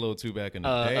 Man, Halo 2 back in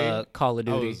the day. Call of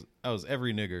Duty. I was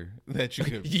every nigger that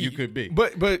you could be.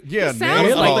 But yeah, sounds I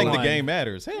don't like think the game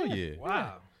matters. Hell yeah.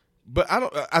 Wow. But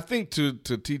I think to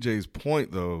TJ's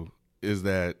point though is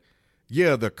that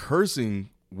the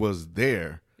cursing was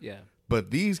there. Yeah. but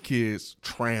these kids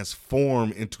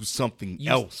transform into something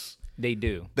else. They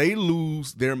do. They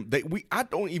lose their. I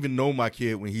don't even know my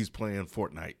kid when he's playing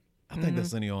Fortnite. I think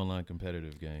that's any online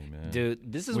competitive game, man.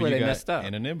 Dude, this is When where you they got messed up.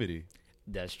 Anonymity.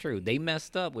 That's true. They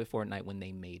messed up with Fortnite when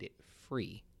they made it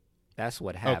free. That's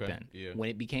what happened. yeah. When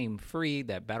it became free,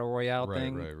 that battle royale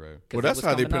thing. Right. 'cause Well, that's it was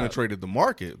how they coming up. penetrated the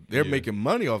market. They're Yeah. making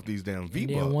money off these damn And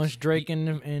V-Bucks. then once Drake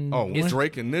and once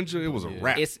Drake and Ninja, it was a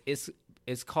wrap.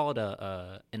 It's called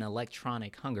an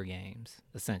electronic Hunger Games.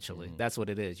 Essentially, that's what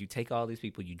it is. You take all these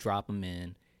people, you drop them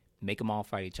in, make them all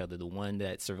fight each other. The one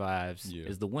that survives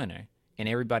is the winner. And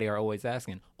everybody are always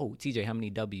asking, "Oh, TJ, how many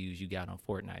W's you got on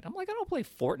Fortnite?" I'm like, I don't play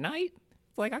Fortnite.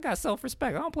 It's like, I got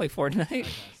self-respect. I don't play Fortnite.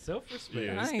 self-respect.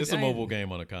 Yeah, I ain't- it's a I ain't- mobile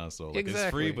game on a console. Like, it's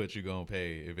free, but you're going to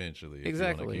pay eventually.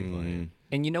 Exactly. If you wanna keep playing.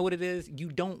 And you know what it is? You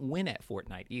don't win at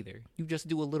Fortnite either. You just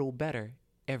do a little better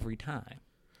every time.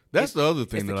 That's the other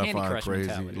thing it's the that I Candy find Crush crazy.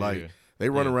 mentality. Like Yeah. they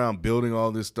run around building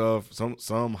all this stuff.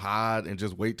 Some hide and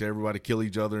just wait till everybody kill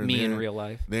each other. And Me then, in real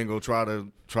life. Then go try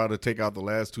to take out the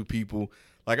last two people.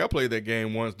 Like I played that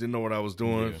game once, didn't know what I was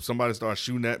doing. Yeah. Somebody started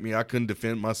shooting at me. I couldn't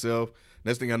defend myself.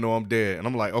 Next thing I know, I'm dead. And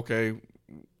I'm like, okay,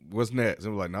 what's next?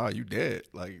 And we're like, nah, you dead.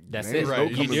 Like That's there ain't it. no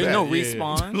Right. coming There's back. no Yeah.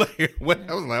 respawn. Like, what?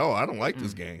 I was like, oh, I don't like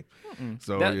this game.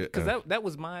 So Because that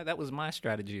was my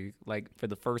strategy. Like for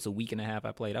the first week and a half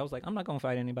I played, I was like, I'm not gonna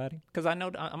fight I'm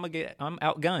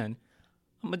outgunned.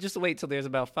 I'm gonna just wait till there's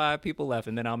about 5 people left,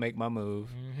 and then I'll make my move.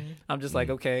 I'm just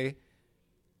like, okay,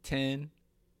 10,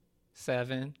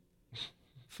 7,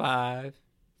 5,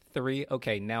 3.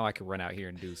 Okay, now I can run out here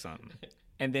and do something,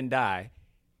 and then die.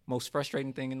 Most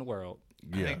frustrating thing in the world.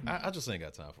 yeah, I just ain't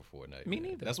got time for Fortnite. Me man.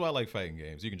 neither. That's why I like fighting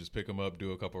games. You can just pick them up,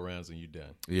 do a couple rounds, and you're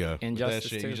done. yeah. With that Injustice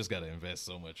shit, too. you just got to invest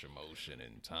so much emotion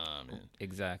and time and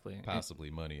Exactly. possibly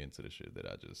money into the shit that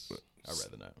I'd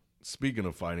rather not. Speaking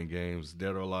of fighting games,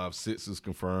 Dead or Alive 6 is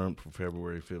confirmed for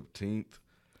February 15th.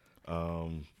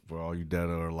 For all you Dead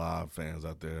or Alive fans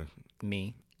out there,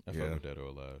 Me. I Yeah. fuck with Dead or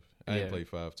Alive. I Yeah. didn't play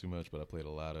 5 too much, but I played a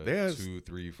lot of There's- 2,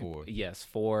 3, 4. Yes,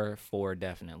 4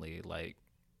 definitely. Like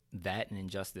that and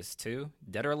Injustice 2.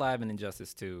 Dead or Alive and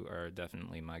Injustice 2 are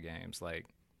definitely my games. Like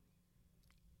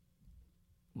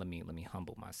let me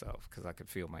humble myself because I could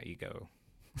feel my ego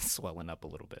swelling up a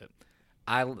little bit.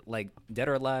 I like Dead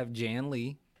or Alive, Jan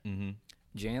Lee, Ryu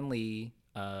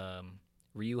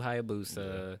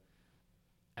Hayabusa.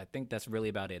 I think that's really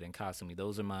about it. And Kasumi,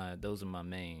 those are my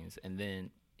mains. And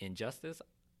then Injustice,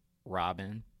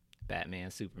 Robin,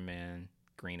 Batman, Superman,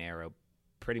 Green Arrow,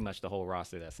 pretty much the whole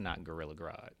roster that's not Gorilla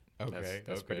Grodd.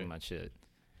 That's pretty much it.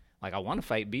 Like I want to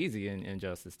fight Beezy in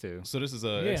Injustice too. So this is a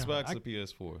Xbox or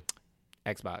PS4?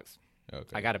 Xbox. Okay.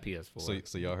 I got a PS4.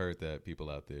 So y'all heard that, people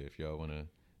out there. If y'all want to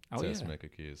test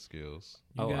Mecha Kid's skills,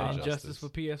 You Oh, got Injustice. Injustice for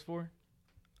PS4?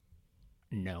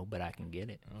 No, but I can get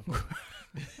it.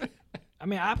 I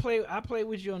mean, I play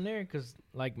with you on there because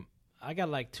like I got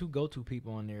like 2 go-to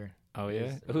people on there. Oh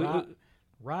yeah. It's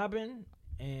Robin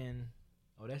and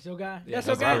that's your guy. Yeah, that's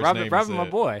your that's guy. Robert. Robin, name my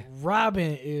is boy.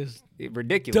 Robin is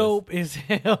Ridiculous. dope as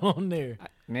hell on there.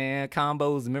 Man,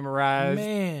 combos memorized.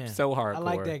 Man, so hardcore. I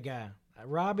like that guy.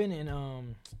 Robin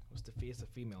and it's a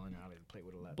female in there. I like to play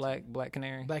with a lot. Black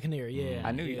Canary. Black Canary. Yeah,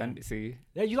 I knew yeah. you. See,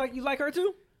 Yeah, you like her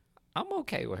too? I'm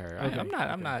okay with her. Okay,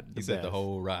 I'm not. he said the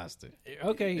whole roster.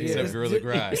 Okay, yeah. Except Gorilla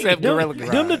Grodd. Except Them- Gorilla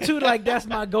Grodd. Them the 2 like that's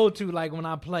my go-to. Like when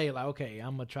I play, like okay,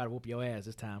 I'm gonna try to whoop your ass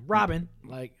this time. Robin,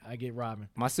 like I get Robin.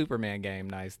 My Superman game,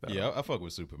 nice though. Yeah, I fuck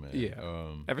with Superman. Yeah.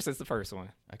 Um, Ever since the first one.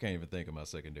 I can't even think of my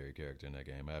secondary character in that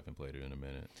game. I haven't played it in a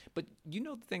minute. But you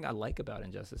know the thing I like about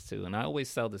Injustice 2, and I always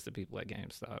sell this to people at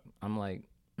GameStop. I'm like,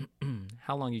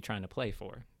 how long you trying to play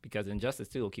for? Because Injustice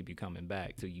 2 will keep you coming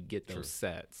back till you get those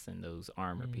sets and those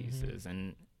armor pieces,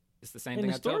 and it's the same And thing.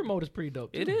 the I story told- mode is pretty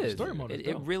dope. Too. It The is. story mode is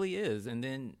It dope. really is. And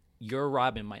then your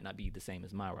Robin might not be the same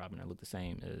as my Robin or look the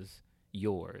same as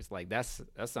yours. Like that's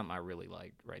something I really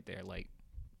like right there. Like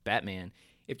Batman.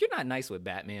 If you're not nice with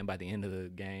Batman by the end of the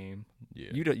game, Yeah.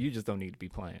 you just don't need to be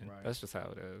playing. Right. That's just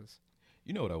how it is.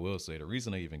 You know what I will say? The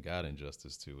reason I even got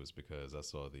Injustice 2 is because I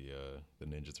saw the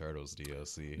Ninja Turtles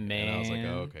DLC. And I was like,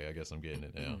 Man. oh, okay, I guess I'm getting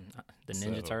it now. The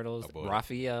Ninja So, Turtles, I bought it.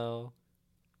 Raphael,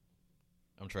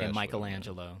 I'm trash. and with it, man.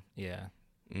 Michelangelo. Yeah.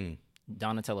 Mm.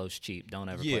 Donatello's cheap. Don't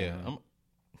ever play Yeah. him.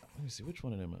 Let me see. Which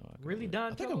one of them? I Really, I think I'm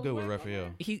Donatello's good with whack?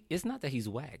 Raphael. It's not that he's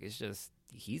whack. It's just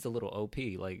he's a little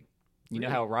OP. Like you know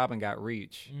how Robin got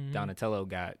reach, Donatello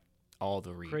got all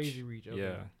the reach. Crazy reach. Okay.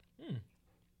 Yeah.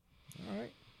 All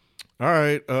right. All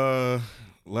right.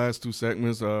 Last 2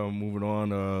 segments. Moving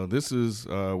on. This is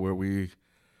where we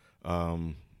talk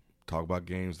about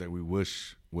games that we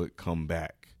wish would come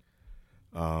back.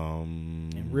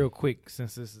 And real quick,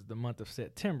 since this is the month of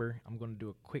September, I'm going to do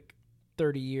a quick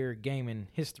 30-year gaming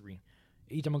history.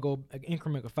 Each I'm going to go an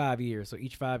increment of 5 years. So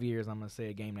each 5 years, I'm going to say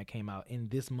a game that came out in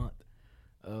this month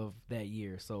of that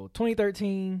year. So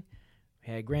 2013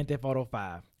 had Grand Theft Auto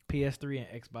 5, PS3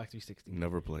 and Xbox 360.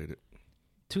 Never played it.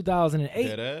 2008.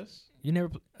 Dead ass? You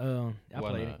never I Why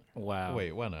played not? it. Wow.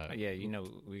 Wait, why not? Yeah,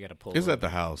 we got to pull. It's up. at the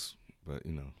house, but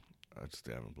I just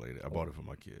haven't played it. I bought it for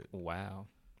my kid. Wow.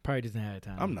 Probably doesn't have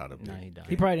time. I'm not a big. No, he don't.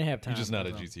 He probably didn't have time. You're just not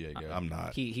a so. GTA guy. I'm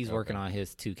not. He's working on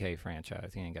his 2K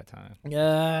franchise. He ain't got time. He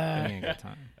Yeah. ain't got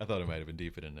time. I thought it might have been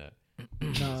deeper than that.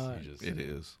 No. It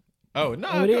is. Oh no!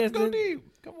 Oh, it is, Go then?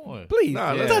 deep. Come on. Please,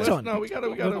 Nah, touch on no, it. we gotta.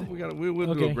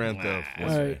 We'll do Okay. a Grand Theft. All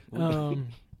right.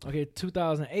 Okay,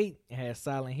 2008 it had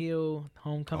Silent Hill,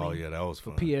 Homecoming. Oh yeah, that was For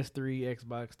fun. PS3,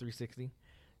 Xbox 360.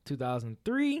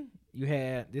 2003, you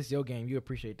had this is your game. You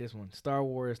appreciate this one. Star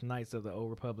Wars: Knights of the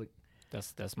Old Republic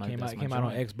That's my came that's out my came out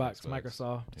on joint. Xbox,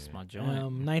 Microsoft. That's my joint.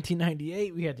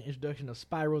 1998, we had the introduction of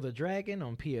Spyro the Dragon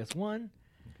on PS1.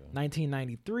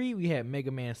 1993, we had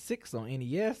Mega Man 6 on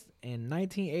NES. And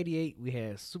 1988, we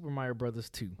had Super Mario Brothers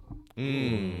 2.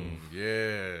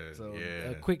 Yeah. So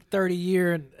yeah. a quick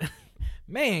 30-year.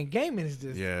 Man, gaming is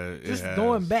just it just has.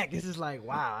 going back. It's just like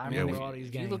wow. I Yeah, remember all these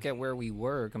If games. you look at where we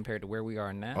were compared to where we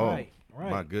are now, Oh, right.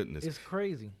 my goodness. It's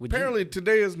crazy. would you- Apparently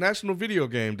today is National Video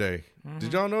Game Day.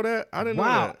 Did y'all know that? I didn't know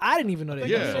Wow, that. I didn't even know that.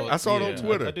 Yeah, I saw it on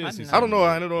Twitter. I did see I don't know.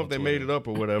 I something don't know if on they Twitter. made it up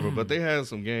or whatever, but they had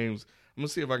some games. I'm gonna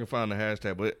see if I can find the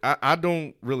hashtag. But I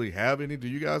don't really have any. Do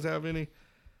you guys have any?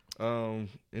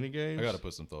 Any games? I got to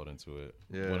put some thought into it.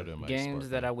 Yeah. One of them might games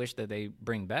spark that me. I wish that they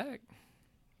bring back.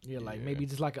 Yeah, like Yeah. maybe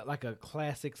just like a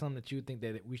classic, something that you think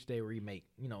that wish they remake,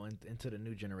 into the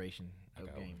new generation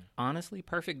of gaming. Honestly,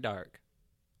 Perfect Dark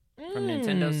from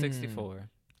Nintendo 64. Good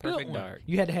Perfect one. Dark.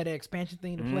 You had to have that expansion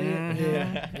thing to play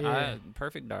it. Yeah,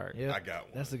 Perfect Dark. yeah. I got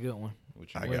one. That's a good one.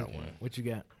 What you I got one. What you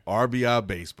got? RBI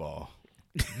baseball.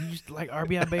 You used to like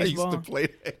RBI I baseball. used to play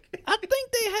that. I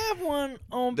think they have one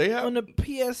on They have- on the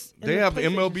PS. in They the have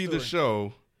PlayStation MLB The store.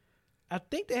 Show. I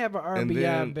think they have an And RBI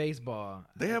then baseball.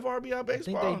 They have RBI I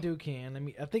baseball. think they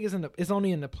do. I think it's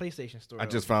only in the PlayStation store. I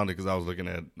just found it because I was looking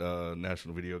at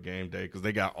National Video Game Day because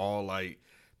they got all like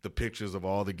the pictures of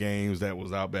all the games that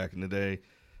was out back in the day.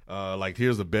 Like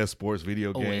here's the best sports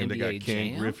video game. They got NBA Ken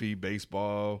Jam? Griffey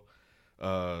baseball,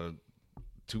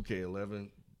 2K11.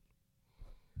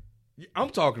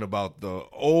 I'm talking about the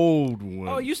old one.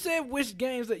 Oh, you said which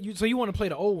games that you want to play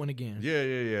the old one again?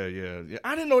 Yeah.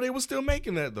 I didn't know they were still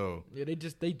making that though. Yeah, they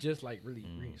just like really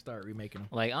start remaking them.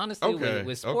 Like honestly, Okay,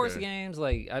 with sports okay. games,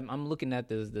 like I'm looking at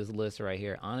this list right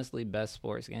here. Honestly, best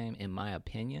sports game in my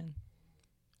opinion,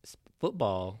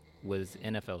 football was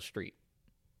NFL Street.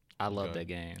 I love that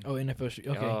game. Oh, NFL Street.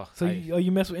 Okay, Oh, so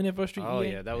you mess with NFL Street? Oh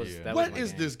EA? yeah, that was Yeah. that What was my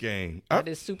is game. this game? That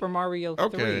is Super Mario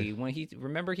Okay. 3. When he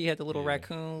had the little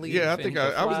raccoon leaf. Yeah, I and think he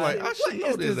could I was fly. like, I should What know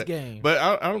is this this game? But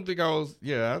I don't think I was.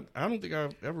 Yeah, I don't think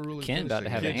I've ever really. Ken finished about to that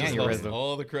have game. an Ken just lost aneurysm.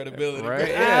 all the credibility. Right?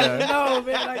 bro. Yeah. I know,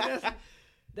 man. Like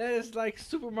that is like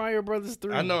Super Mario Brothers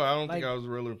 3. I know. I don't Like, think I was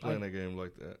really playing that game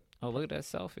like that. Oh, look at that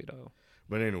selfie though.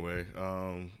 But anyway,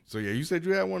 so yeah, you said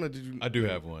you had one, or did you? I do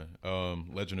have one.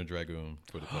 Legend of Dragoon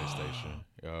for the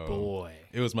PlayStation. Boy.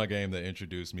 It was my game that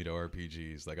introduced me to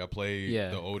RPGs. Like I played Yeah.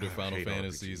 the older Final hate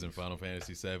Fantasies RPGs. and Final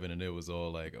Fantasy 7, and it was all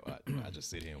like, oh, I just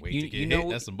sit here and wait You- to get you know-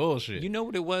 hit. That's some bullshit. You know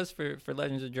what it was for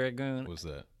Legends of Dragoon? What's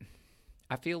that?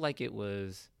 I feel like it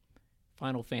was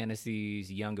Final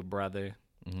Fantasy's younger brother.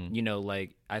 You know,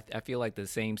 like I feel like the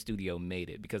same studio made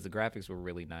it because the graphics were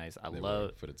really nice. I They love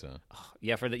were for the time.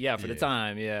 for the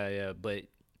time. Yeah. But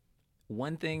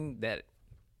one thing that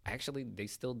actually they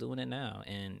still doing it now,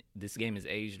 and this game is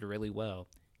aged really well.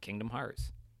 Kingdom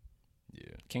Hearts. Yeah.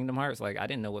 Kingdom Hearts, like I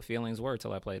didn't know what feelings were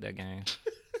till I played that game.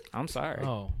 I'm sorry.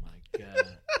 Oh my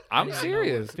god. I'm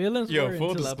serious. Feelings Yo, were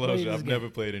full until I played disclosure, this I've game. never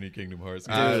played any Kingdom Hearts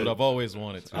games, I- but I've always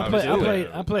wanted to. I was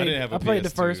played doing I played the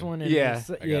PS2. first one. And Yeah.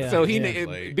 yeah. So he Yeah,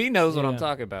 like- B knows what I'm Yeah.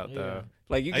 talking about though.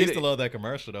 Like you I get used to it. love that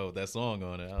commercial though, with that song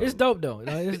on it. It's dope though.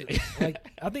 Like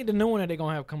I think the new one that they're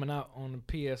gonna have coming out on the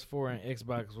PS4 and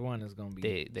Xbox One is gonna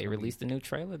be. They released a new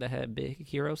trailer that had Big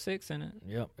Hero 6 in it.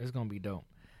 Yep, it's gonna be dope.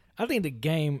 I think the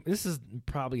game. This is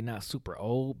probably not super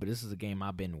old, but this is a game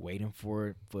I've been waiting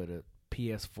for the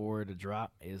PS4 to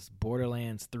drop. Is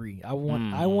Borderlands 3. I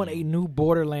want a new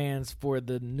Borderlands for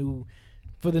the new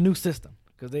system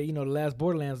because the last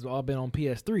Borderlands have all been on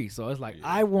PS3. So it's like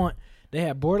they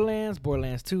had Borderlands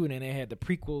 2, and then they had the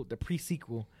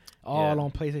pre-sequel, all Yeah.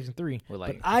 on PlayStation 3. With,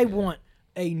 like, but I want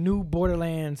a new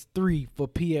Borderlands 3 for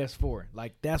PS4.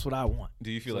 Like that's what I want.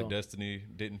 Do you feel like Destiny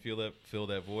didn't fill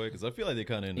that void? Because I feel like they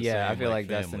kind of in the yeah, same. I feel like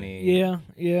family. Destiny.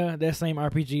 Yeah, that same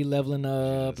RPG leveling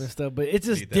up and stuff, but it's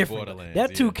just different.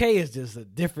 That 2K is just a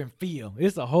different feel.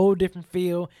 It's a whole different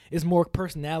feel. It's more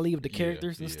personality of the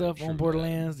characters and stuff on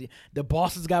Borderlands. That. The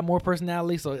bosses got more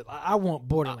personality, so I want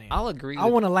Borderlands. I'll agree. I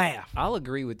want to laugh. I'll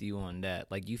agree with you on that.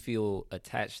 Like you feel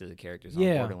attached to the characters on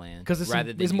Yeah, Borderlands because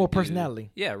it's more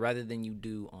personality. Yeah, rather than you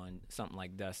do on something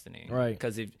like Destiny. Right.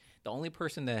 Because if the only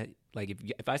person that like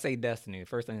if I say Destiny, the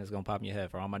first thing that's gonna pop in your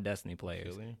head for all my Destiny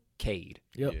players, Cade.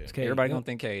 Yep. It's Cade. Everybody gonna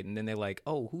think Cade, and then they're like,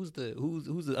 "Oh, who's the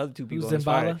other two people?" Who's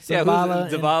Zavala? Yeah,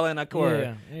 Zavala and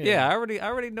Ikora. Yeah. I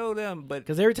already know them, but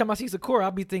because every time I see Sakura,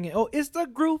 I'll be thinking, "Oh, it's the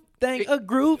group thing, a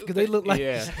group," because they look like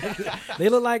they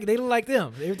look like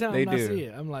them. Every time I see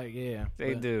it, I'm like, "Yeah,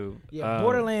 they do." Yeah,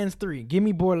 Borderlands 3. Give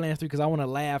me Borderlands 3 because I want to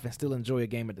laugh and still enjoy a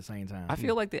game at the same time. I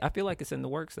feel like it's in the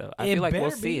works though. I feel like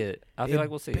we'll see it. I feel like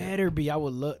we'll see it. Better be. I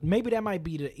would love. Maybe that might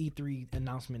be the E3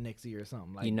 announcement next year or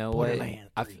something. Like, you know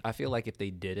Borderlands what? 3. I feel like if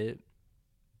they did it,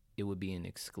 it would be an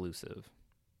exclusive.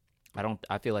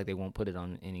 I feel like they won't put it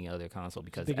on any other console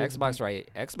because Xbox right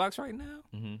now,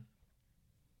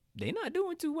 they're not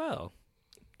doing too well.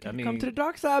 I mean, come to the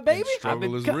dark side, baby.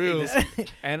 Struggle is real.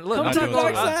 And look, come to the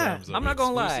dark side. I'm not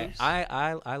gonna lie.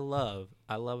 I love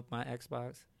my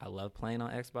Xbox. I love playing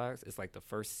on Xbox. It's like the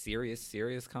first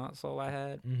serious console I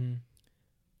had. Mm-hmm.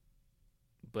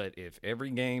 But if every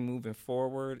game moving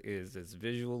forward is as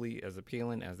visually as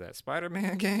appealing as that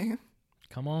Spider-Man game,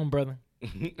 come on, brother.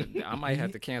 I might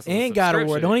have to cancel. And God of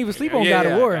War. Don't even sleep on God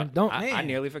of War. I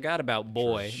nearly forgot about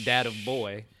Boy, Dad of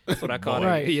Boy. That's what I call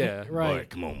it. Yeah, right. Boy,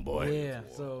 come on, boy. Yeah.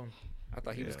 So I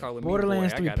thought he was calling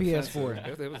Borderlands me Boy. 3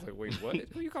 PS4. It was like, wait, what?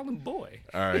 Who you calling Boy?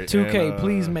 All right, 2K,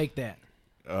 please make that.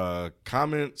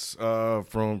 Comments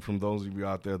from those of you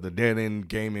out there, the Dead End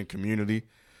Gaming community.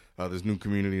 This new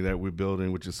community that we're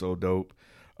building, which is so dope.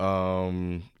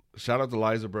 Shout out to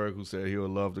Liserberg, who said he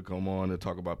would love to come on and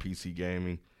talk about PC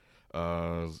gaming.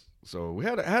 So we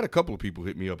had a couple of people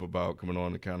hit me up about coming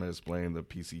on to kind of explain the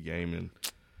PC gaming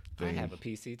thing. I have a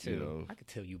PC too. You know. I could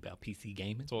tell you about PC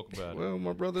gaming. Talk about it. Well,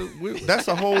 my brother, that's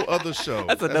a whole other show.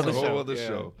 That's a whole other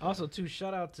show. Also, too,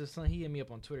 shout out to son. He hit me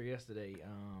up on Twitter yesterday.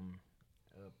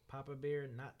 Papa Bear,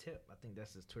 not Tip. I think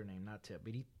that's his Twitter name, not Tip.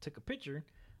 But he took a picture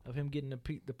of him getting the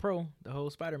Pro, the whole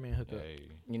Spider-Man hookup. Hey.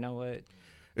 You know what?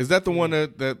 Is that the one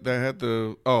that had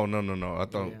the? Oh no!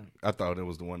 I thought it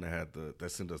was the one that had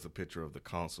that sent us a picture of the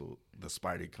console, the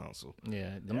Spidey console.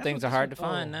 Yeah, them things are hard to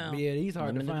find now. Yeah, these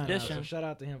hard to find. Edition. So shout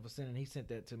out to him for sending. He sent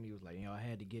that to me. He was like, I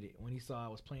had to get it when he saw I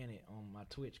was playing it on my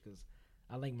Twitch because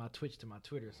I link my Twitch to my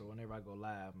Twitter. So whenever I go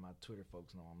live, my Twitter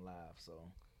folks know I'm live. So.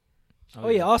 Oh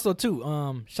yeah. Also too,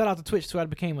 shout out to Twitch too. I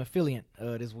became an affiliate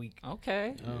this week.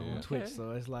 Okay. On Twitch,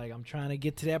 so it's like I'm trying to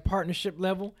get to that partnership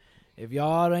level. If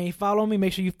y'all ain't follow me,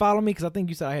 make sure you follow me because I think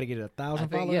you said I had to get 1,000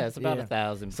 followers. Yeah, it's about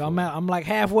 1,000. So I'm like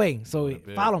halfway. So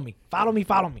follow me.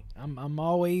 I'm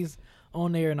always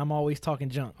on there and I'm always talking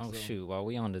junk. Oh shoot! While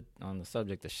we on the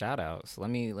subject of shout outs, let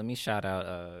me shout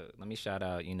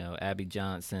out Abby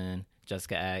Johnson,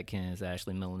 Jessica Atkins,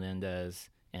 Ashley Melendez,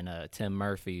 and Tim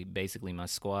Murphy, basically my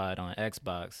squad on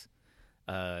Xbox.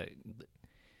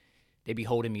 They be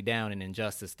holding me down in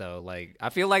Injustice though. Like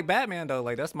I feel like Batman though.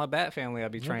 Like that's my Bat family I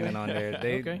be training on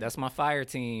there. That's my fire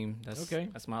team.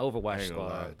 That's my Overwatch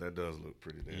squad. That does look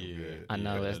pretty damn good. I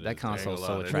know that console is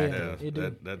so attractive.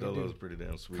 That does look pretty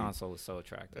damn sweet. Console is so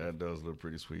attractive. That does look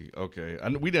pretty sweet. Okay,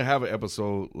 we didn't have an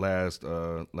episode last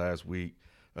week,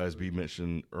 as we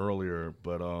mentioned earlier,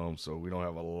 but so we don't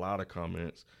have a lot of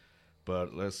comments.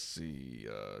 But let's see.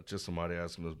 Just somebody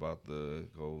asking us about the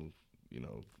whole,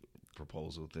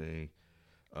 proposal thing.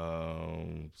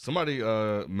 Somebody,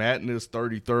 Madness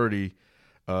 3030,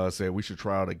 said we should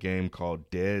try out a game called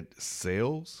Dead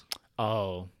Cells.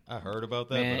 Oh, I heard about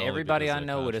that. Man, everybody I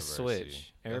know with a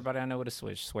Switch.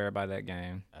 Swear by that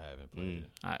game. I haven't played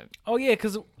it. Oh yeah,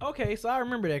 so I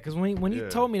remember that because when you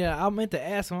told me that, I meant to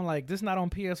ask him. I'm like, this not on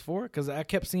PS4 because I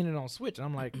kept seeing it on Switch. And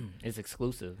I'm like, it's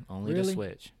exclusive, only to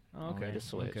Switch. Oh, okay, only to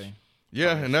Switch. Okay.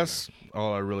 Yeah, and that's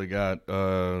all I really got,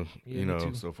 so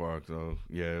far. So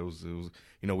yeah, it was,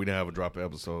 we didn't have a drop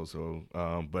episode, so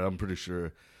but I'm pretty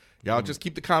sure y'all just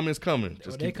keep the comments coming.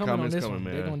 Just keep the comments coming,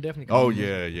 man. They're gonna definitely come. Oh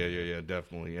yeah,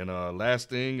 definitely. And last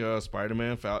thing,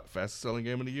 Spider-Man, fastest selling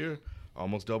game of the year.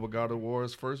 almost double God of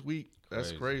War's first week.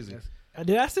 That's crazy.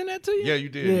 Did I send that to you? Yeah, you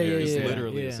did. It's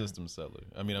literally a system seller.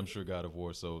 I mean, I'm sure God of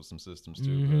War sold some systems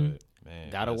too, but man,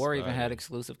 God of War even had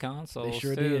exclusive consoles. They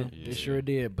sure did. Yeah. They sure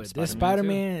did. But that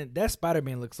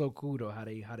Spider-Man looks so cool though. How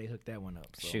they hooked that one up.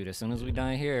 So. Shoot, as soon as we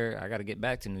done here, I got to get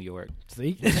back to New York.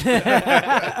 See?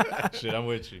 Shit, I'm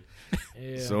with you.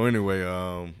 Yeah. So anyway,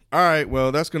 all right.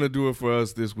 Well, that's gonna do it for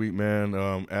us this week, man.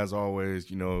 As always,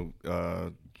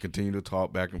 continue to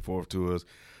talk back and forth to us.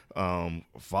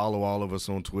 Follow all of us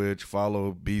on Twitch.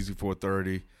 Follow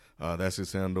Beezy430. That's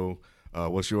his handle.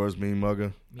 What's yours, Mean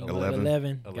Mugger? 11.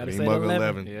 Mean Mugger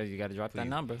 11. Yeah, you got to drop that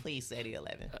number. Please say the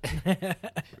 11.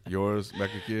 Yours,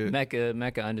 Mecca Kid.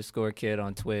 Mecca_Kid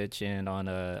on Twitch and on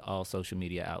all social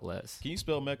media outlets. Can you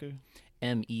spell Mecca?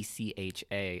 MECHA_KIDD.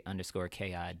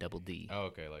 Oh,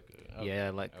 okay,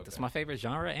 that's my favorite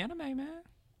genre, anime, man.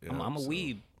 Yeah, I'm a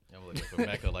weeb. I'm looking for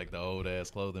Mecca, like the old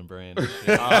ass clothing brand. Oh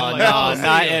no,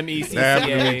 not MECHA. That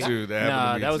happened to me too.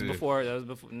 That was before. That was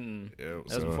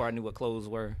before I knew what clothes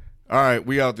were. All right,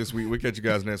 we out this week. We'll catch you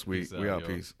guys next week. We out.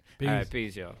 Peace. All right,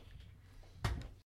 peace, y'all.